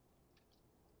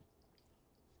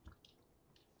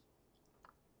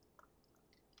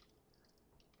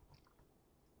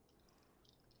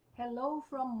 Hello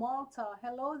from Malta.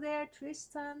 Hello there,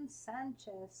 Tristan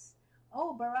Sanchez.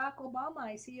 Oh, Barack Obama,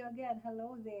 I see you again.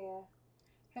 Hello there.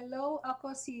 Hello,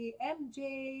 ako si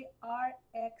MJRXR.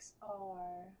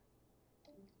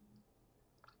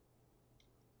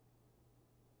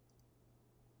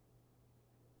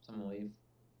 Someone leave.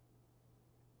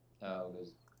 Oh, it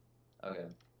was okay.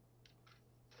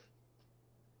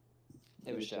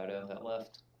 It was Shadow that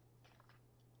left.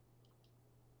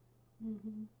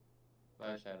 Mm-hmm.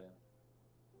 Bye, Shadow.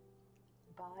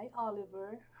 Bye,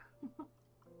 Oliver.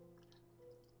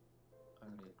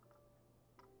 I'm good.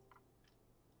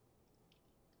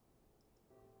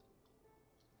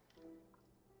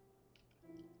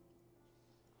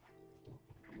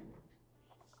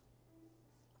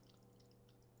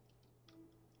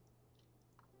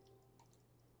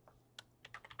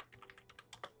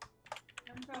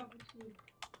 I'm probably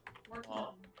working Oh.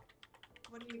 on.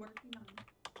 What are you working on?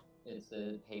 It's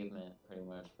the pavement, pretty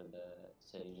much, for the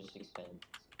city. Just expanding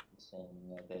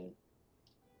a bit.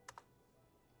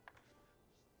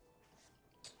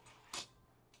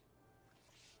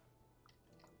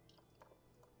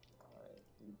 Alright.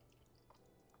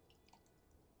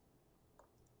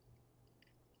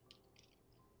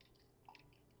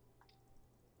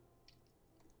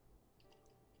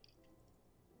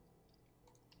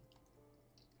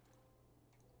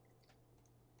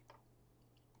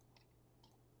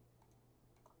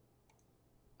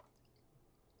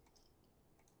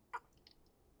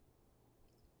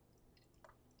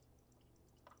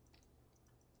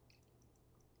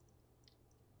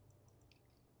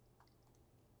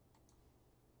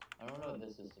 I don't know what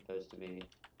this is supposed to be.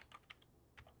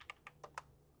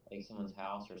 Like someone's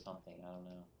house or something, I don't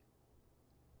know.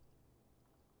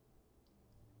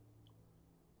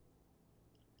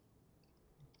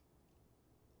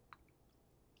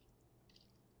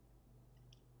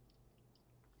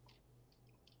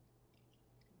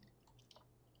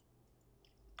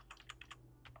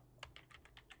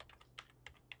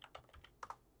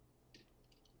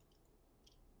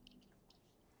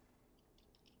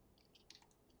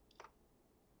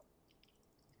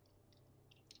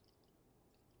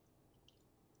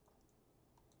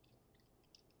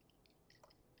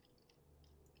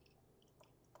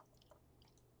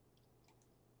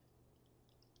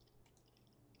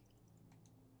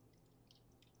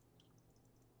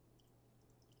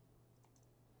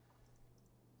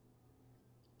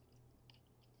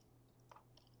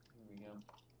 Here we go.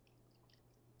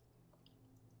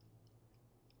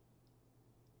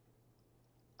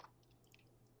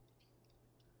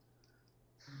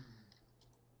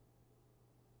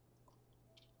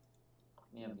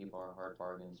 Yeah, people are hard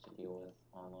bargains to deal with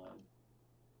online.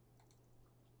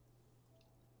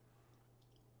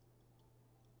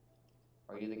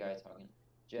 Are you the guy talking?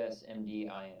 Jess, MD,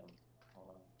 I am. Hold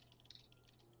on.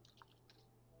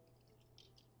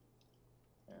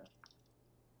 There.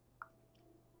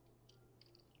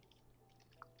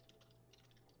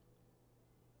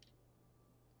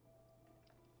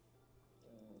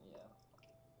 Yeah.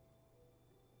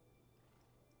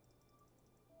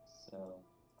 So,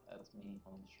 that's me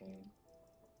on the stream.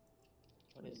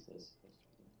 What is this supposed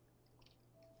to be?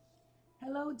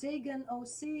 Hello,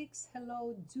 Dagon06.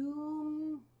 Hello,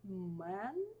 Doom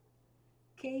Man.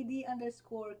 KD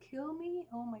underscore kill me.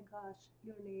 Oh my gosh,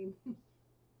 your name.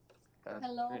 That's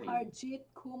Hello, pretty. Harjit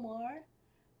Kumar.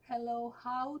 Hello,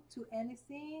 How to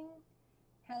Anything.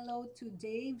 Hello to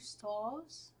Dave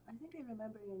Stalls. I think I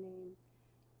remember your name.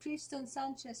 Tristan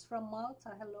Sanchez from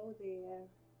Malta. Hello there.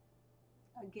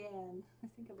 Again, I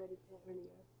think I read it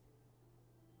earlier.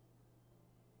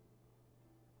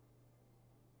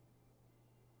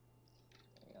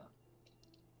 There we go.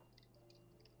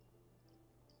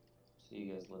 So you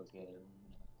guys live together.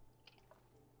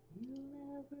 You'll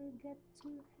never get to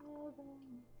heaven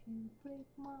if you break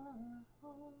my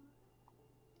heart.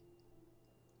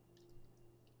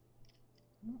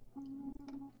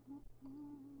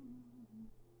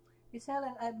 Miss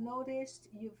Helen, I've noticed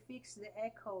you fixed the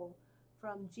echo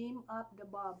from Jim Up the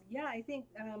Bob. Yeah, I think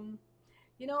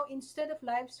instead of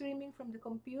live streaming from the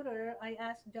computer, I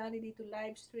asked Johnny D to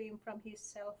live stream from his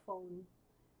cell phone.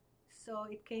 So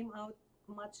it came out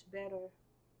much better.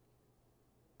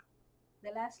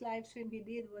 The last live stream he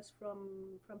did was from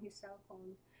his cell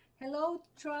phone. Hello,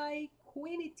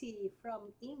 Triquinity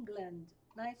from England.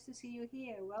 Nice to see you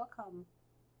here. Welcome.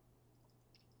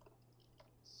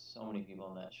 So many people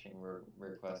on that stream were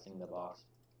requesting the box.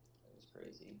 It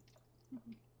crazy.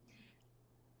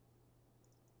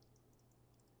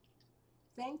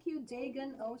 Thank you,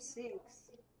 Dagon06.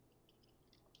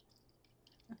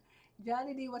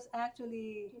 Johnny D was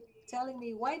actually telling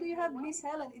me, why do you have Miss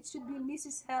Helen? It should be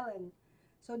Mrs. Helen.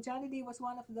 So Johnny D was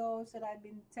one of those that I've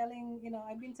been telling,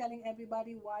 I've been telling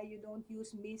everybody why you don't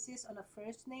use Mrs. on a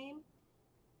first name.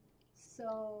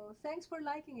 So thanks for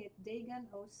liking it,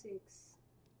 Dagon06.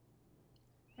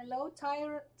 Hello,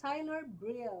 Tyler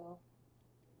Brill.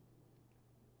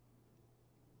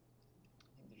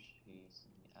 I think there should be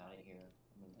something out of here.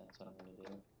 I mean, that's what I'm gonna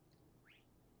do.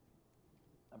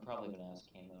 I'm probably gonna ask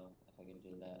Camo if I could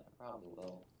do that. I probably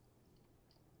will.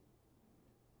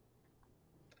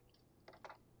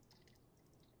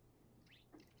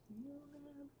 You'll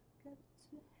never get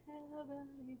to heaven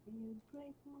if you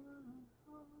break my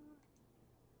heart.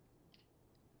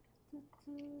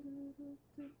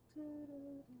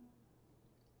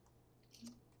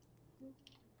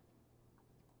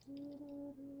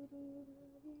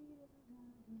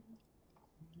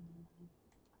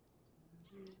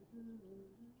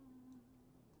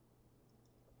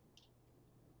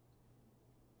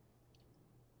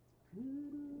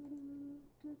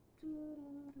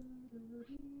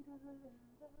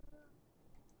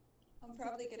 I'm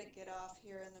probably gonna get off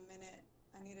here in a minute.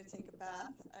 I need to take a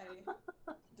bath. I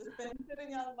just been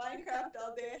sitting on Minecraft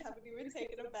all day. I haven't even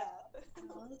taken a bath.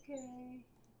 Okay.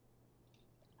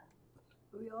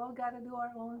 We all gotta do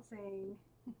our own thing.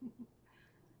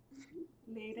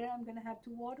 Later, I'm gonna have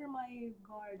to water my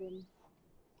garden.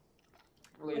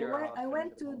 Later, I'll I finish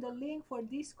went up to the homework. link for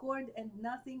Discord and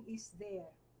nothing is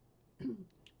there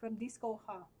from Disco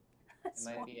Ha. It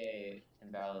So might be a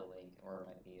invalid link, or it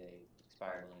might be a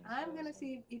expired link. I'm so gonna it's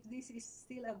see if this is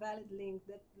still a valid link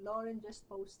that Lauren just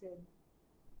posted.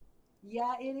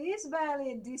 Yeah, it is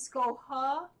valid, Disco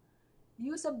Ha.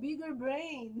 Use a bigger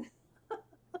brain.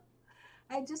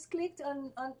 I just clicked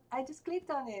on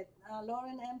it.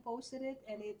 Lauren M posted it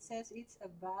and it says it's a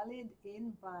valid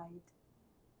invite.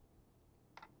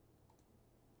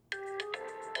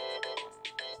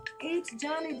 It's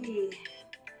Johnny D.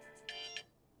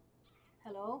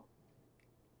 Hello?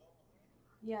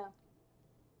 Yeah.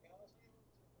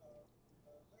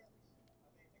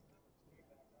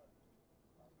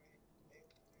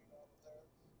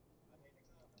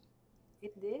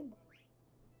 It did.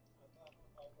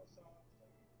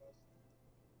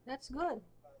 That's good.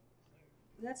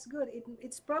 That's good.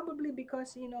 It's probably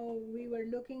because we were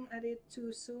looking at it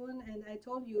too soon, and I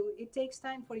told you it takes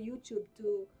time for YouTube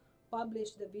to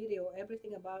publish the video,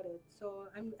 everything about it. So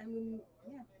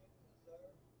yeah.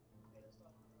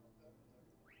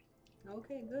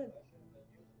 Okay, good.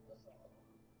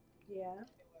 Yeah.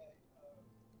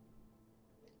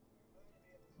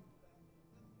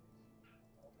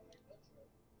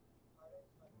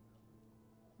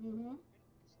 Mhm.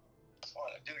 Just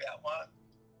want to do that one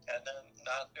and then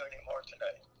not do any more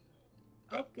today.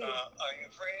 But, Okay. are you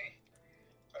free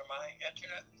for my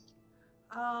internet?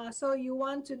 So you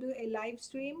want to do a live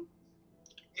stream?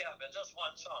 Yeah, but just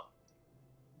one song.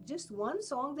 Just one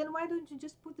song? Then why don't you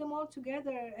just put them all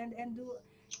together and do?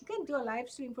 You can do a live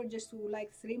stream for just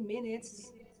like 3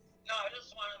 minutes. No, I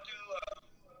just want to do.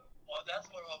 Well, that's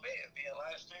what it'll be. It'll be a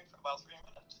live stream for about 3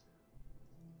 minutes.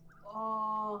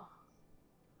 Oh,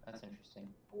 That's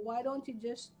interesting. why don't you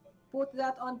just put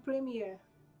that on Premiere?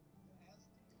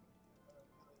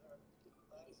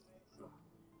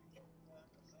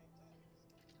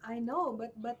 I know,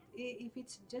 but if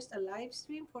it's just a live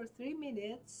stream for 3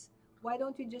 minutes, why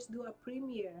don't you just do a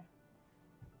Premiere?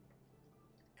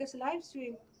 Because live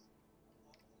stream.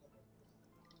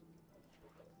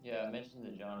 Yeah, I mentioned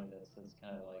to Johnny that's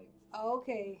kind of like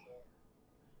Okay.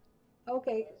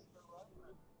 Okay.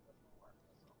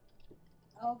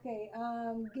 Okay,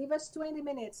 give us 20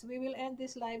 minutes. We will end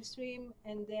this live stream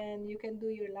and then you can do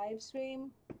your live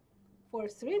stream for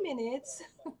 3 minutes.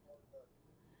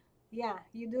 Yeah,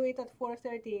 you do it at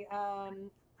 4:30.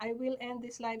 I will end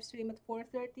this live stream at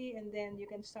 4:30 and then you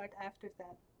can start after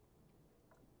that.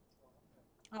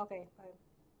 Okay, bye.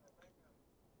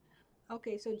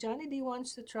 Okay, so Johnny D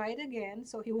wants to try it again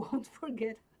so he won't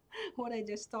forget what I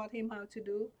just taught him how to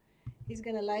do. He's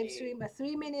gonna live stream a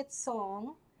 3-minute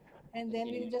song and is then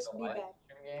he we'll new to just the be live back.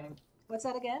 stream game? What's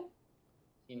that again?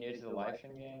 Is he new to the live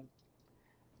stream game?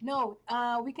 No,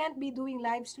 we can't be doing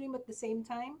live stream at the same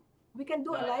time. We can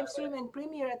do No, a I know, live stream and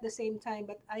premiere at the same time,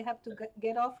 but I have to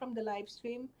get off from the live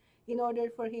stream in order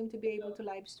for him to be able to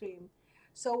live stream.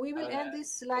 So we I will was end asking,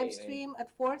 this live wait. stream at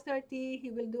 4:30. He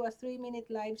will do a 3-minute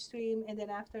live stream, and then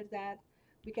after that,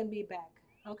 we can be back.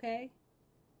 Okay?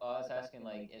 I was asking,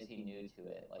 like, is he new to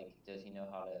it? Like, does he know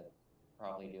how to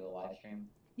probably do a live stream?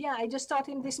 Yeah, I just taught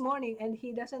him this morning, and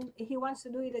he wants to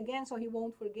do it again so he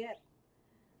won't forget.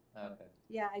 Okay.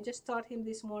 Yeah, I just taught him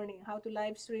this morning how to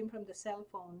live stream from the cell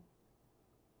phone.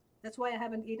 That's why I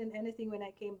haven't eaten anything when I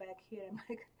came back here. I'm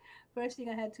like, first thing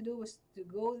I had to do was to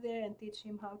go there and teach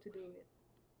him how to do it.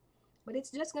 But it's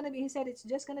just gonna be, he said it's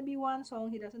just gonna be one song.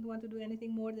 He doesn't want to do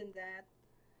anything more than that.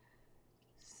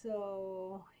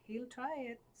 So he'll try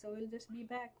it. So we'll just be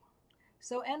back.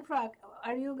 So Enfrak,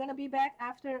 are you gonna be back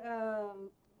after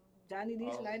Johnny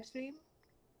D's I'll live stream?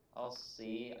 I'll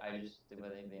see. I just with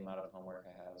the amount of homework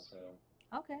I have, so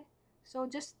Okay. So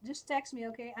just text me,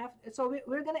 okay? After, so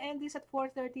we're gonna end this at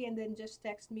 4:30, and then just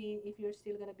text me if you're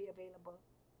still gonna be available.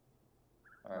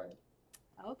 all right.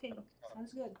 Okay,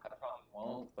 sounds good. I probably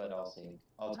won't, but I'll see.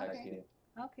 I'll text Okay. you.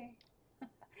 Okay.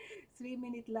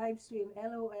 3-minute live stream,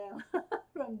 LOL,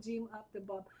 from Jim Up the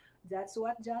Bob. That's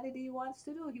what Johnny D wants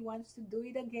to do. He wants to do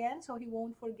it again so he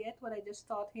won't forget what I just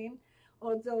taught him.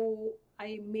 Although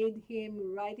I made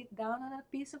him write it down on a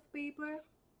piece of paper,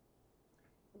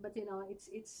 but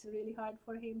it's really hard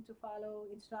for him to follow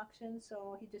instructions,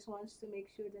 so he just wants to make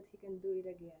sure that he can do it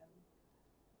again.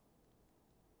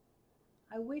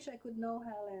 I wish I could know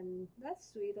Helen.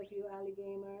 That's sweet of you, Ali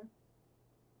Gamer.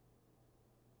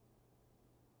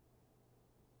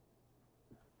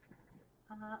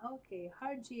 Okay.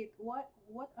 Harjit, what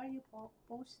are you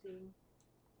posting?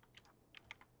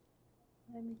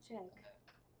 Let me check.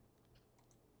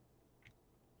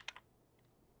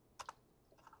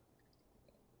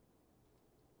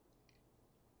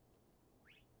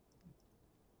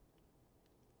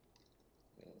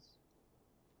 Yes.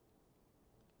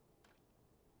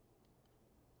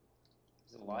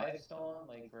 Is it live still on,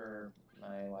 like for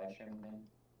my live streaming thing?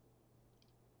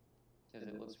 Because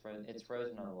it looks frozen. It's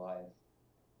frozen on the live.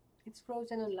 It's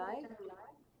frozen on live.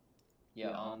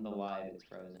 Yeah, on the live it's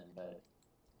frozen, but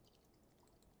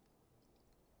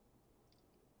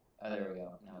oh, there we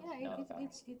go. Now Yeah, it's back.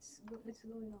 it's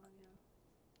going on.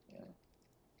 Yeah. Yeah.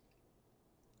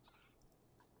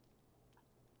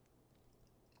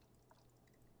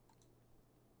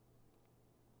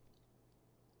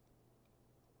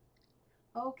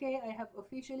 Okay, I have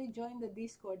officially joined the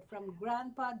Discord from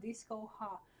Grandpa Disco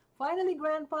Ha. Finally,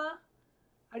 Grandpa,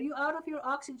 are you out of your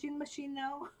oxygen machine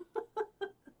now?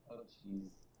 Oh jeez.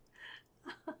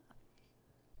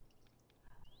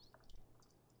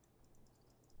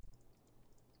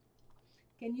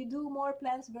 Can you do more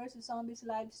Plants vs Zombies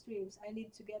live streams? I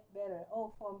need to get better.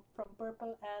 Oh, from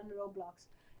Purple and Roblox.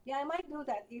 Yeah, I might do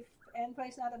that if Entra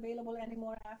is not available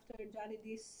anymore after Johnny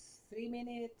D's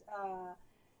 3-minute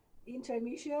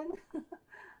intermission.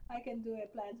 I can do a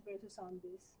Plants vs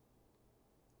Zombies.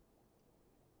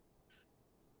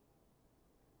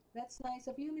 That's nice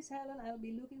of you, Miss Helen. I'll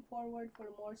be looking forward for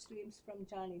more streams from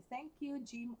Johnny. Thank you,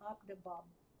 Jim Up the Bob.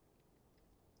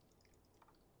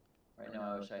 Right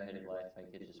now I wish I had your life. I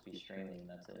could just be streaming.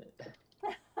 That's it.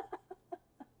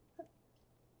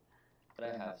 But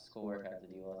I have schoolwork I have to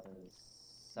deal with. And it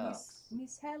sucks.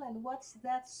 Miss Helen, what's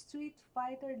that Street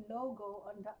Fighter logo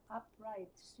on the upright?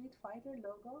 Street Fighter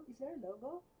logo? Is there a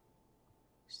logo?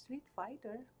 Street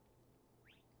Fighter?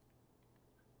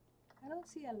 I don't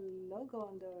see a logo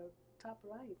on the top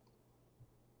right.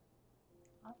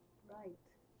 Upright.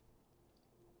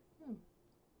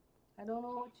 I don't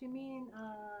know what you mean,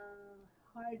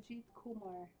 Harjit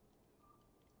Kumar.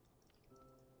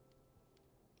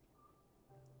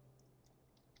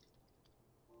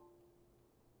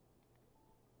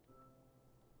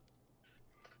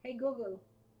 Hey Google,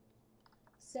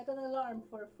 set an alarm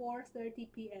for 4:30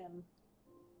 p.m.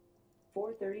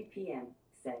 4:30 p.m.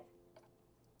 Set.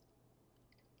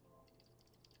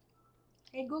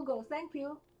 Hey Google, thank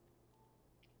you.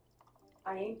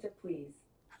 I aim to please.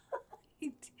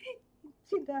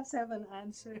 She does have an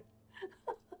answer.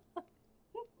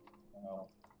 No,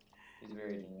 he's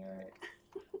very generic.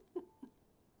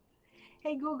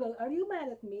 Hey Google, are you mad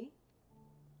at me?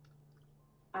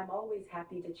 I'm always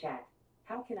happy to chat.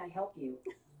 How can I help you?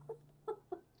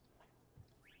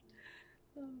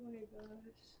 Oh my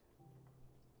gosh.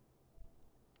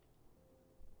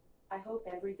 I hope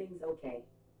everything's okay.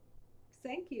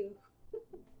 Thank you.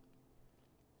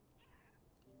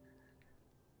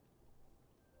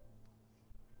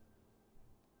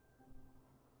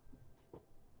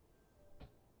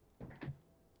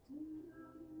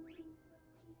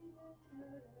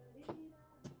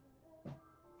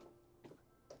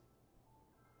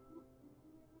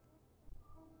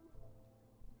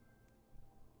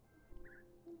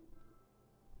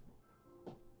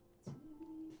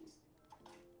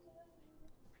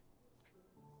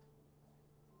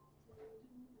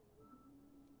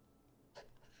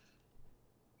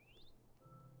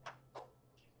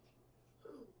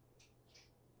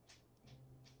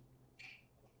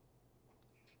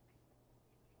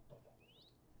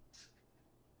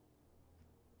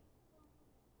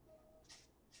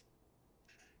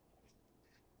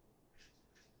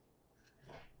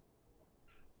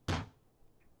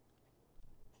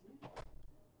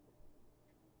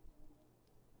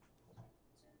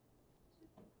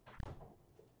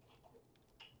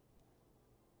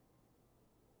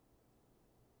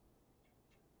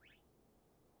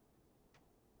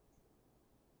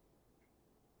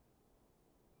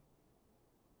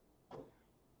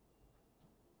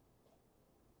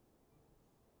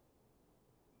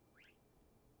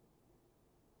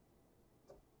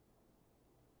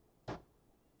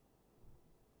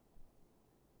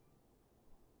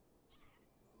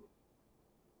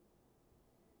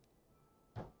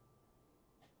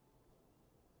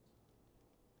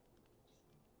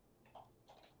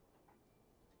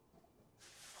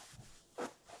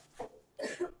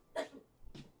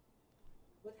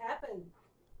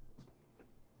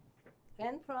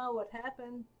 Enfra, what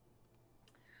happened?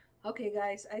 Okay,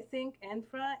 guys, I think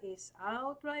Enfra is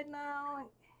out right now.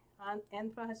 And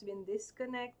Enfra has been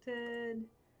disconnected.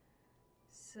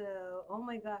 So, oh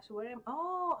my gosh, where am?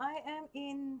 Oh, I am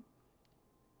in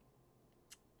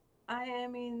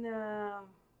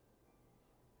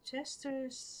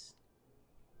Chester's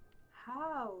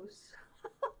house.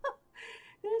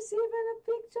 There's even a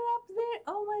picture up there.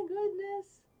 Oh my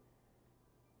goodness.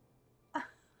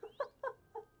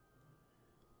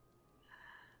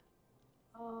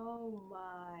 Oh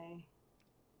my.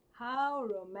 How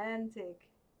romantic.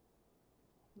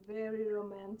 Very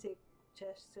romantic,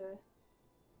 Chester.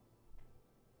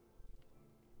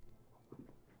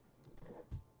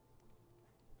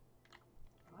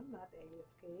 I'm not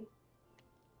AFK.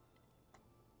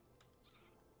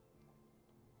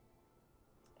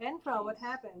 Enfra, what Jeez.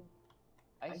 happened?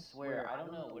 I swear, I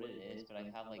don't know what it is, but I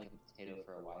have like a potato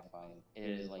for a Wi-Fi. It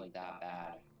is like that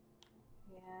bad.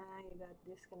 Yeah, you got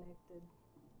disconnected.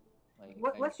 Like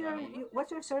What's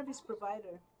your service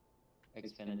provider?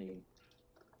 Xfinity.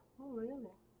 Oh really?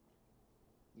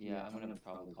 Yeah, I'm gonna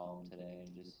probably call him today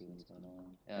and just see what's going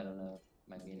on. I don't know if it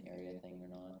might be an area thing or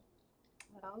not.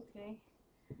 Okay.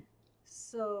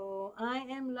 So I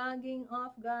am logging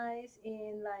off, guys,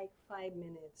 in like 5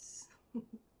 minutes.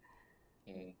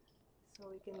 Okay. So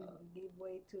we can give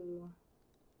way to.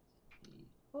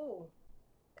 Oh,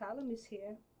 Callum is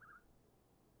here.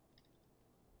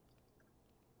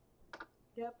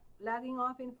 Yep, logging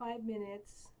off in 5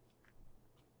 minutes.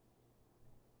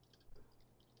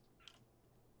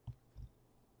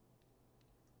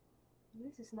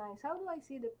 This is nice. How do I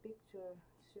see the picture?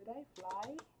 Should I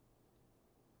fly?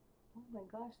 Oh my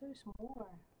gosh, there's more.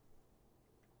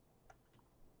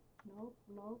 Nope,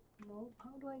 nope, nope.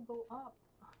 How do I go up?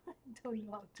 I don't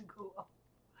know how to go up.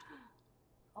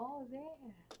 Oh,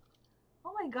 there.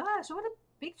 Oh my gosh, what a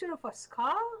picture of a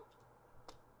skull.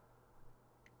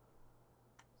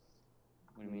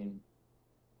 What do you mean?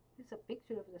 It's a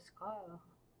picture of the skull.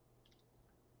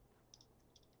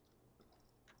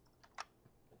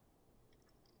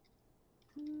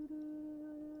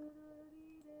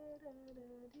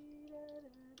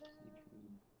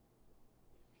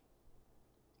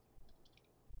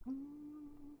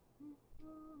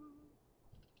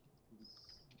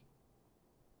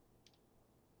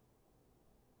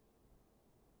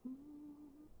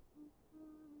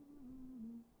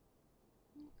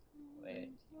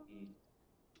 Wait, TV.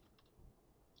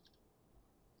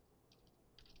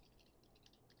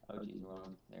 Oh, geez,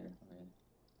 wrong. There. Okay.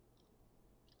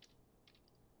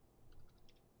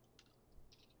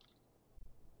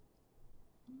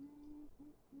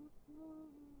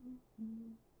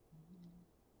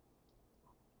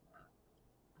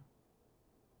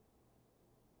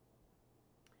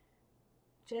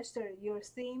 Chester, your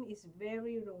theme is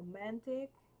very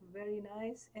romantic, very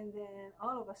nice, and then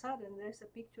all of a sudden there's a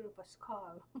picture of a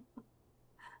skull.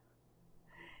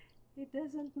 It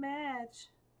doesn't match.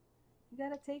 You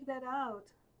gotta take that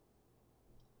out.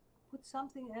 Put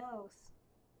something else.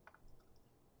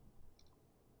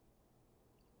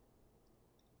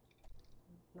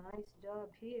 Nice job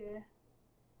here.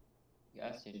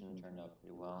 Gas station turned out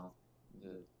pretty well.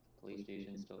 The police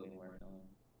station's still being worked on.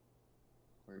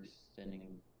 We're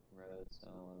extending roads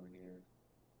all over here.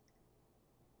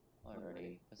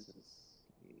 Alrighty, this is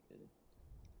gonna be good.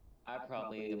 I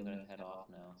probably am gonna head off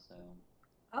now, so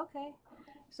Okay.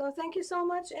 So thank you so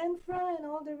much, Enfra, and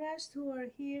all the rest who are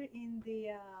here in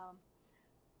the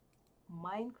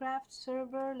Minecraft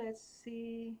server. Let's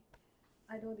see.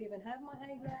 I don't even have my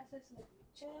eyeglasses. Let me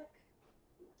check.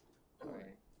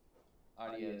 alright.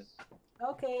 Adios.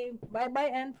 Okay. Bye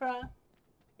bye, Enfra.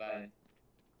 Bye.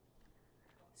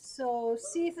 So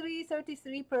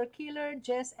C333 per killer,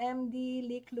 Jess MD,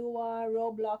 Liklua,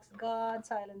 Roblox God,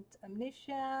 Silent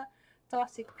Amnesia,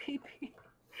 Toxic PP.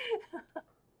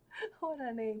 What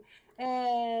a name.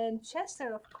 And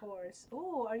Chester, of course.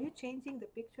 Oh, are you changing the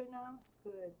picture now?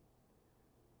 Good.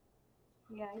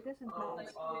 Yeah, it doesn't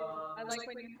match. I like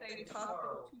when you say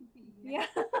toxic PP. Yeah.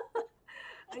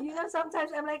 You know,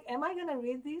 sometimes I'm like, am I gonna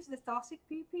read this? The toxic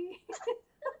PP?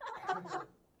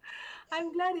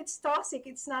 I'm glad it's toxic.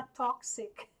 It's not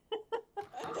toxic.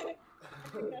 That's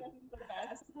the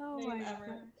best Oh name my ever.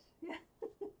 gosh. Yeah.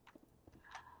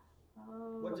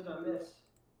 Oh. What did I miss?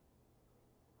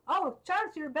 Oh,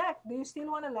 Charles, you're back. Do you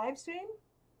still want to live stream?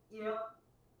 Yep.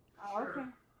 Oh, okay.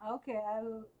 Okay,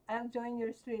 I'll join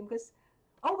your stream because.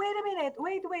 Oh, wait a minute.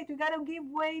 Wait. We gotta give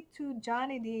way to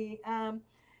Johnny D.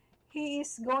 He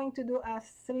is going to do a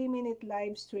 3-minute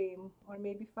live stream or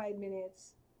maybe 5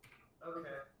 minutes. Okay.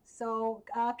 So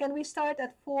can we start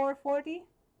at 4:40?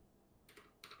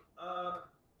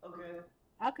 Okay.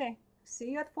 Okay.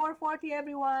 See you at 4:40,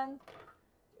 everyone.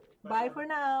 Bye for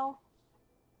now.